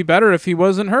maybe they'd be better if he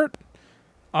wasn't hurt.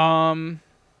 You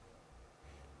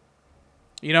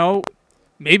know,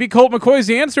 maybe Colt McCoy's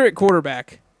the answer at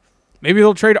quarterback. Maybe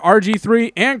they'll trade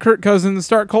RG3 and Kirk Cousins and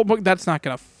start Colt McCoy. That's not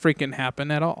going to freaking happen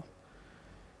at all.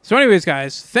 So anyways,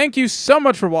 guys, thank you so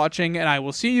much for watching, and I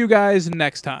will see you guys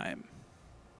next time.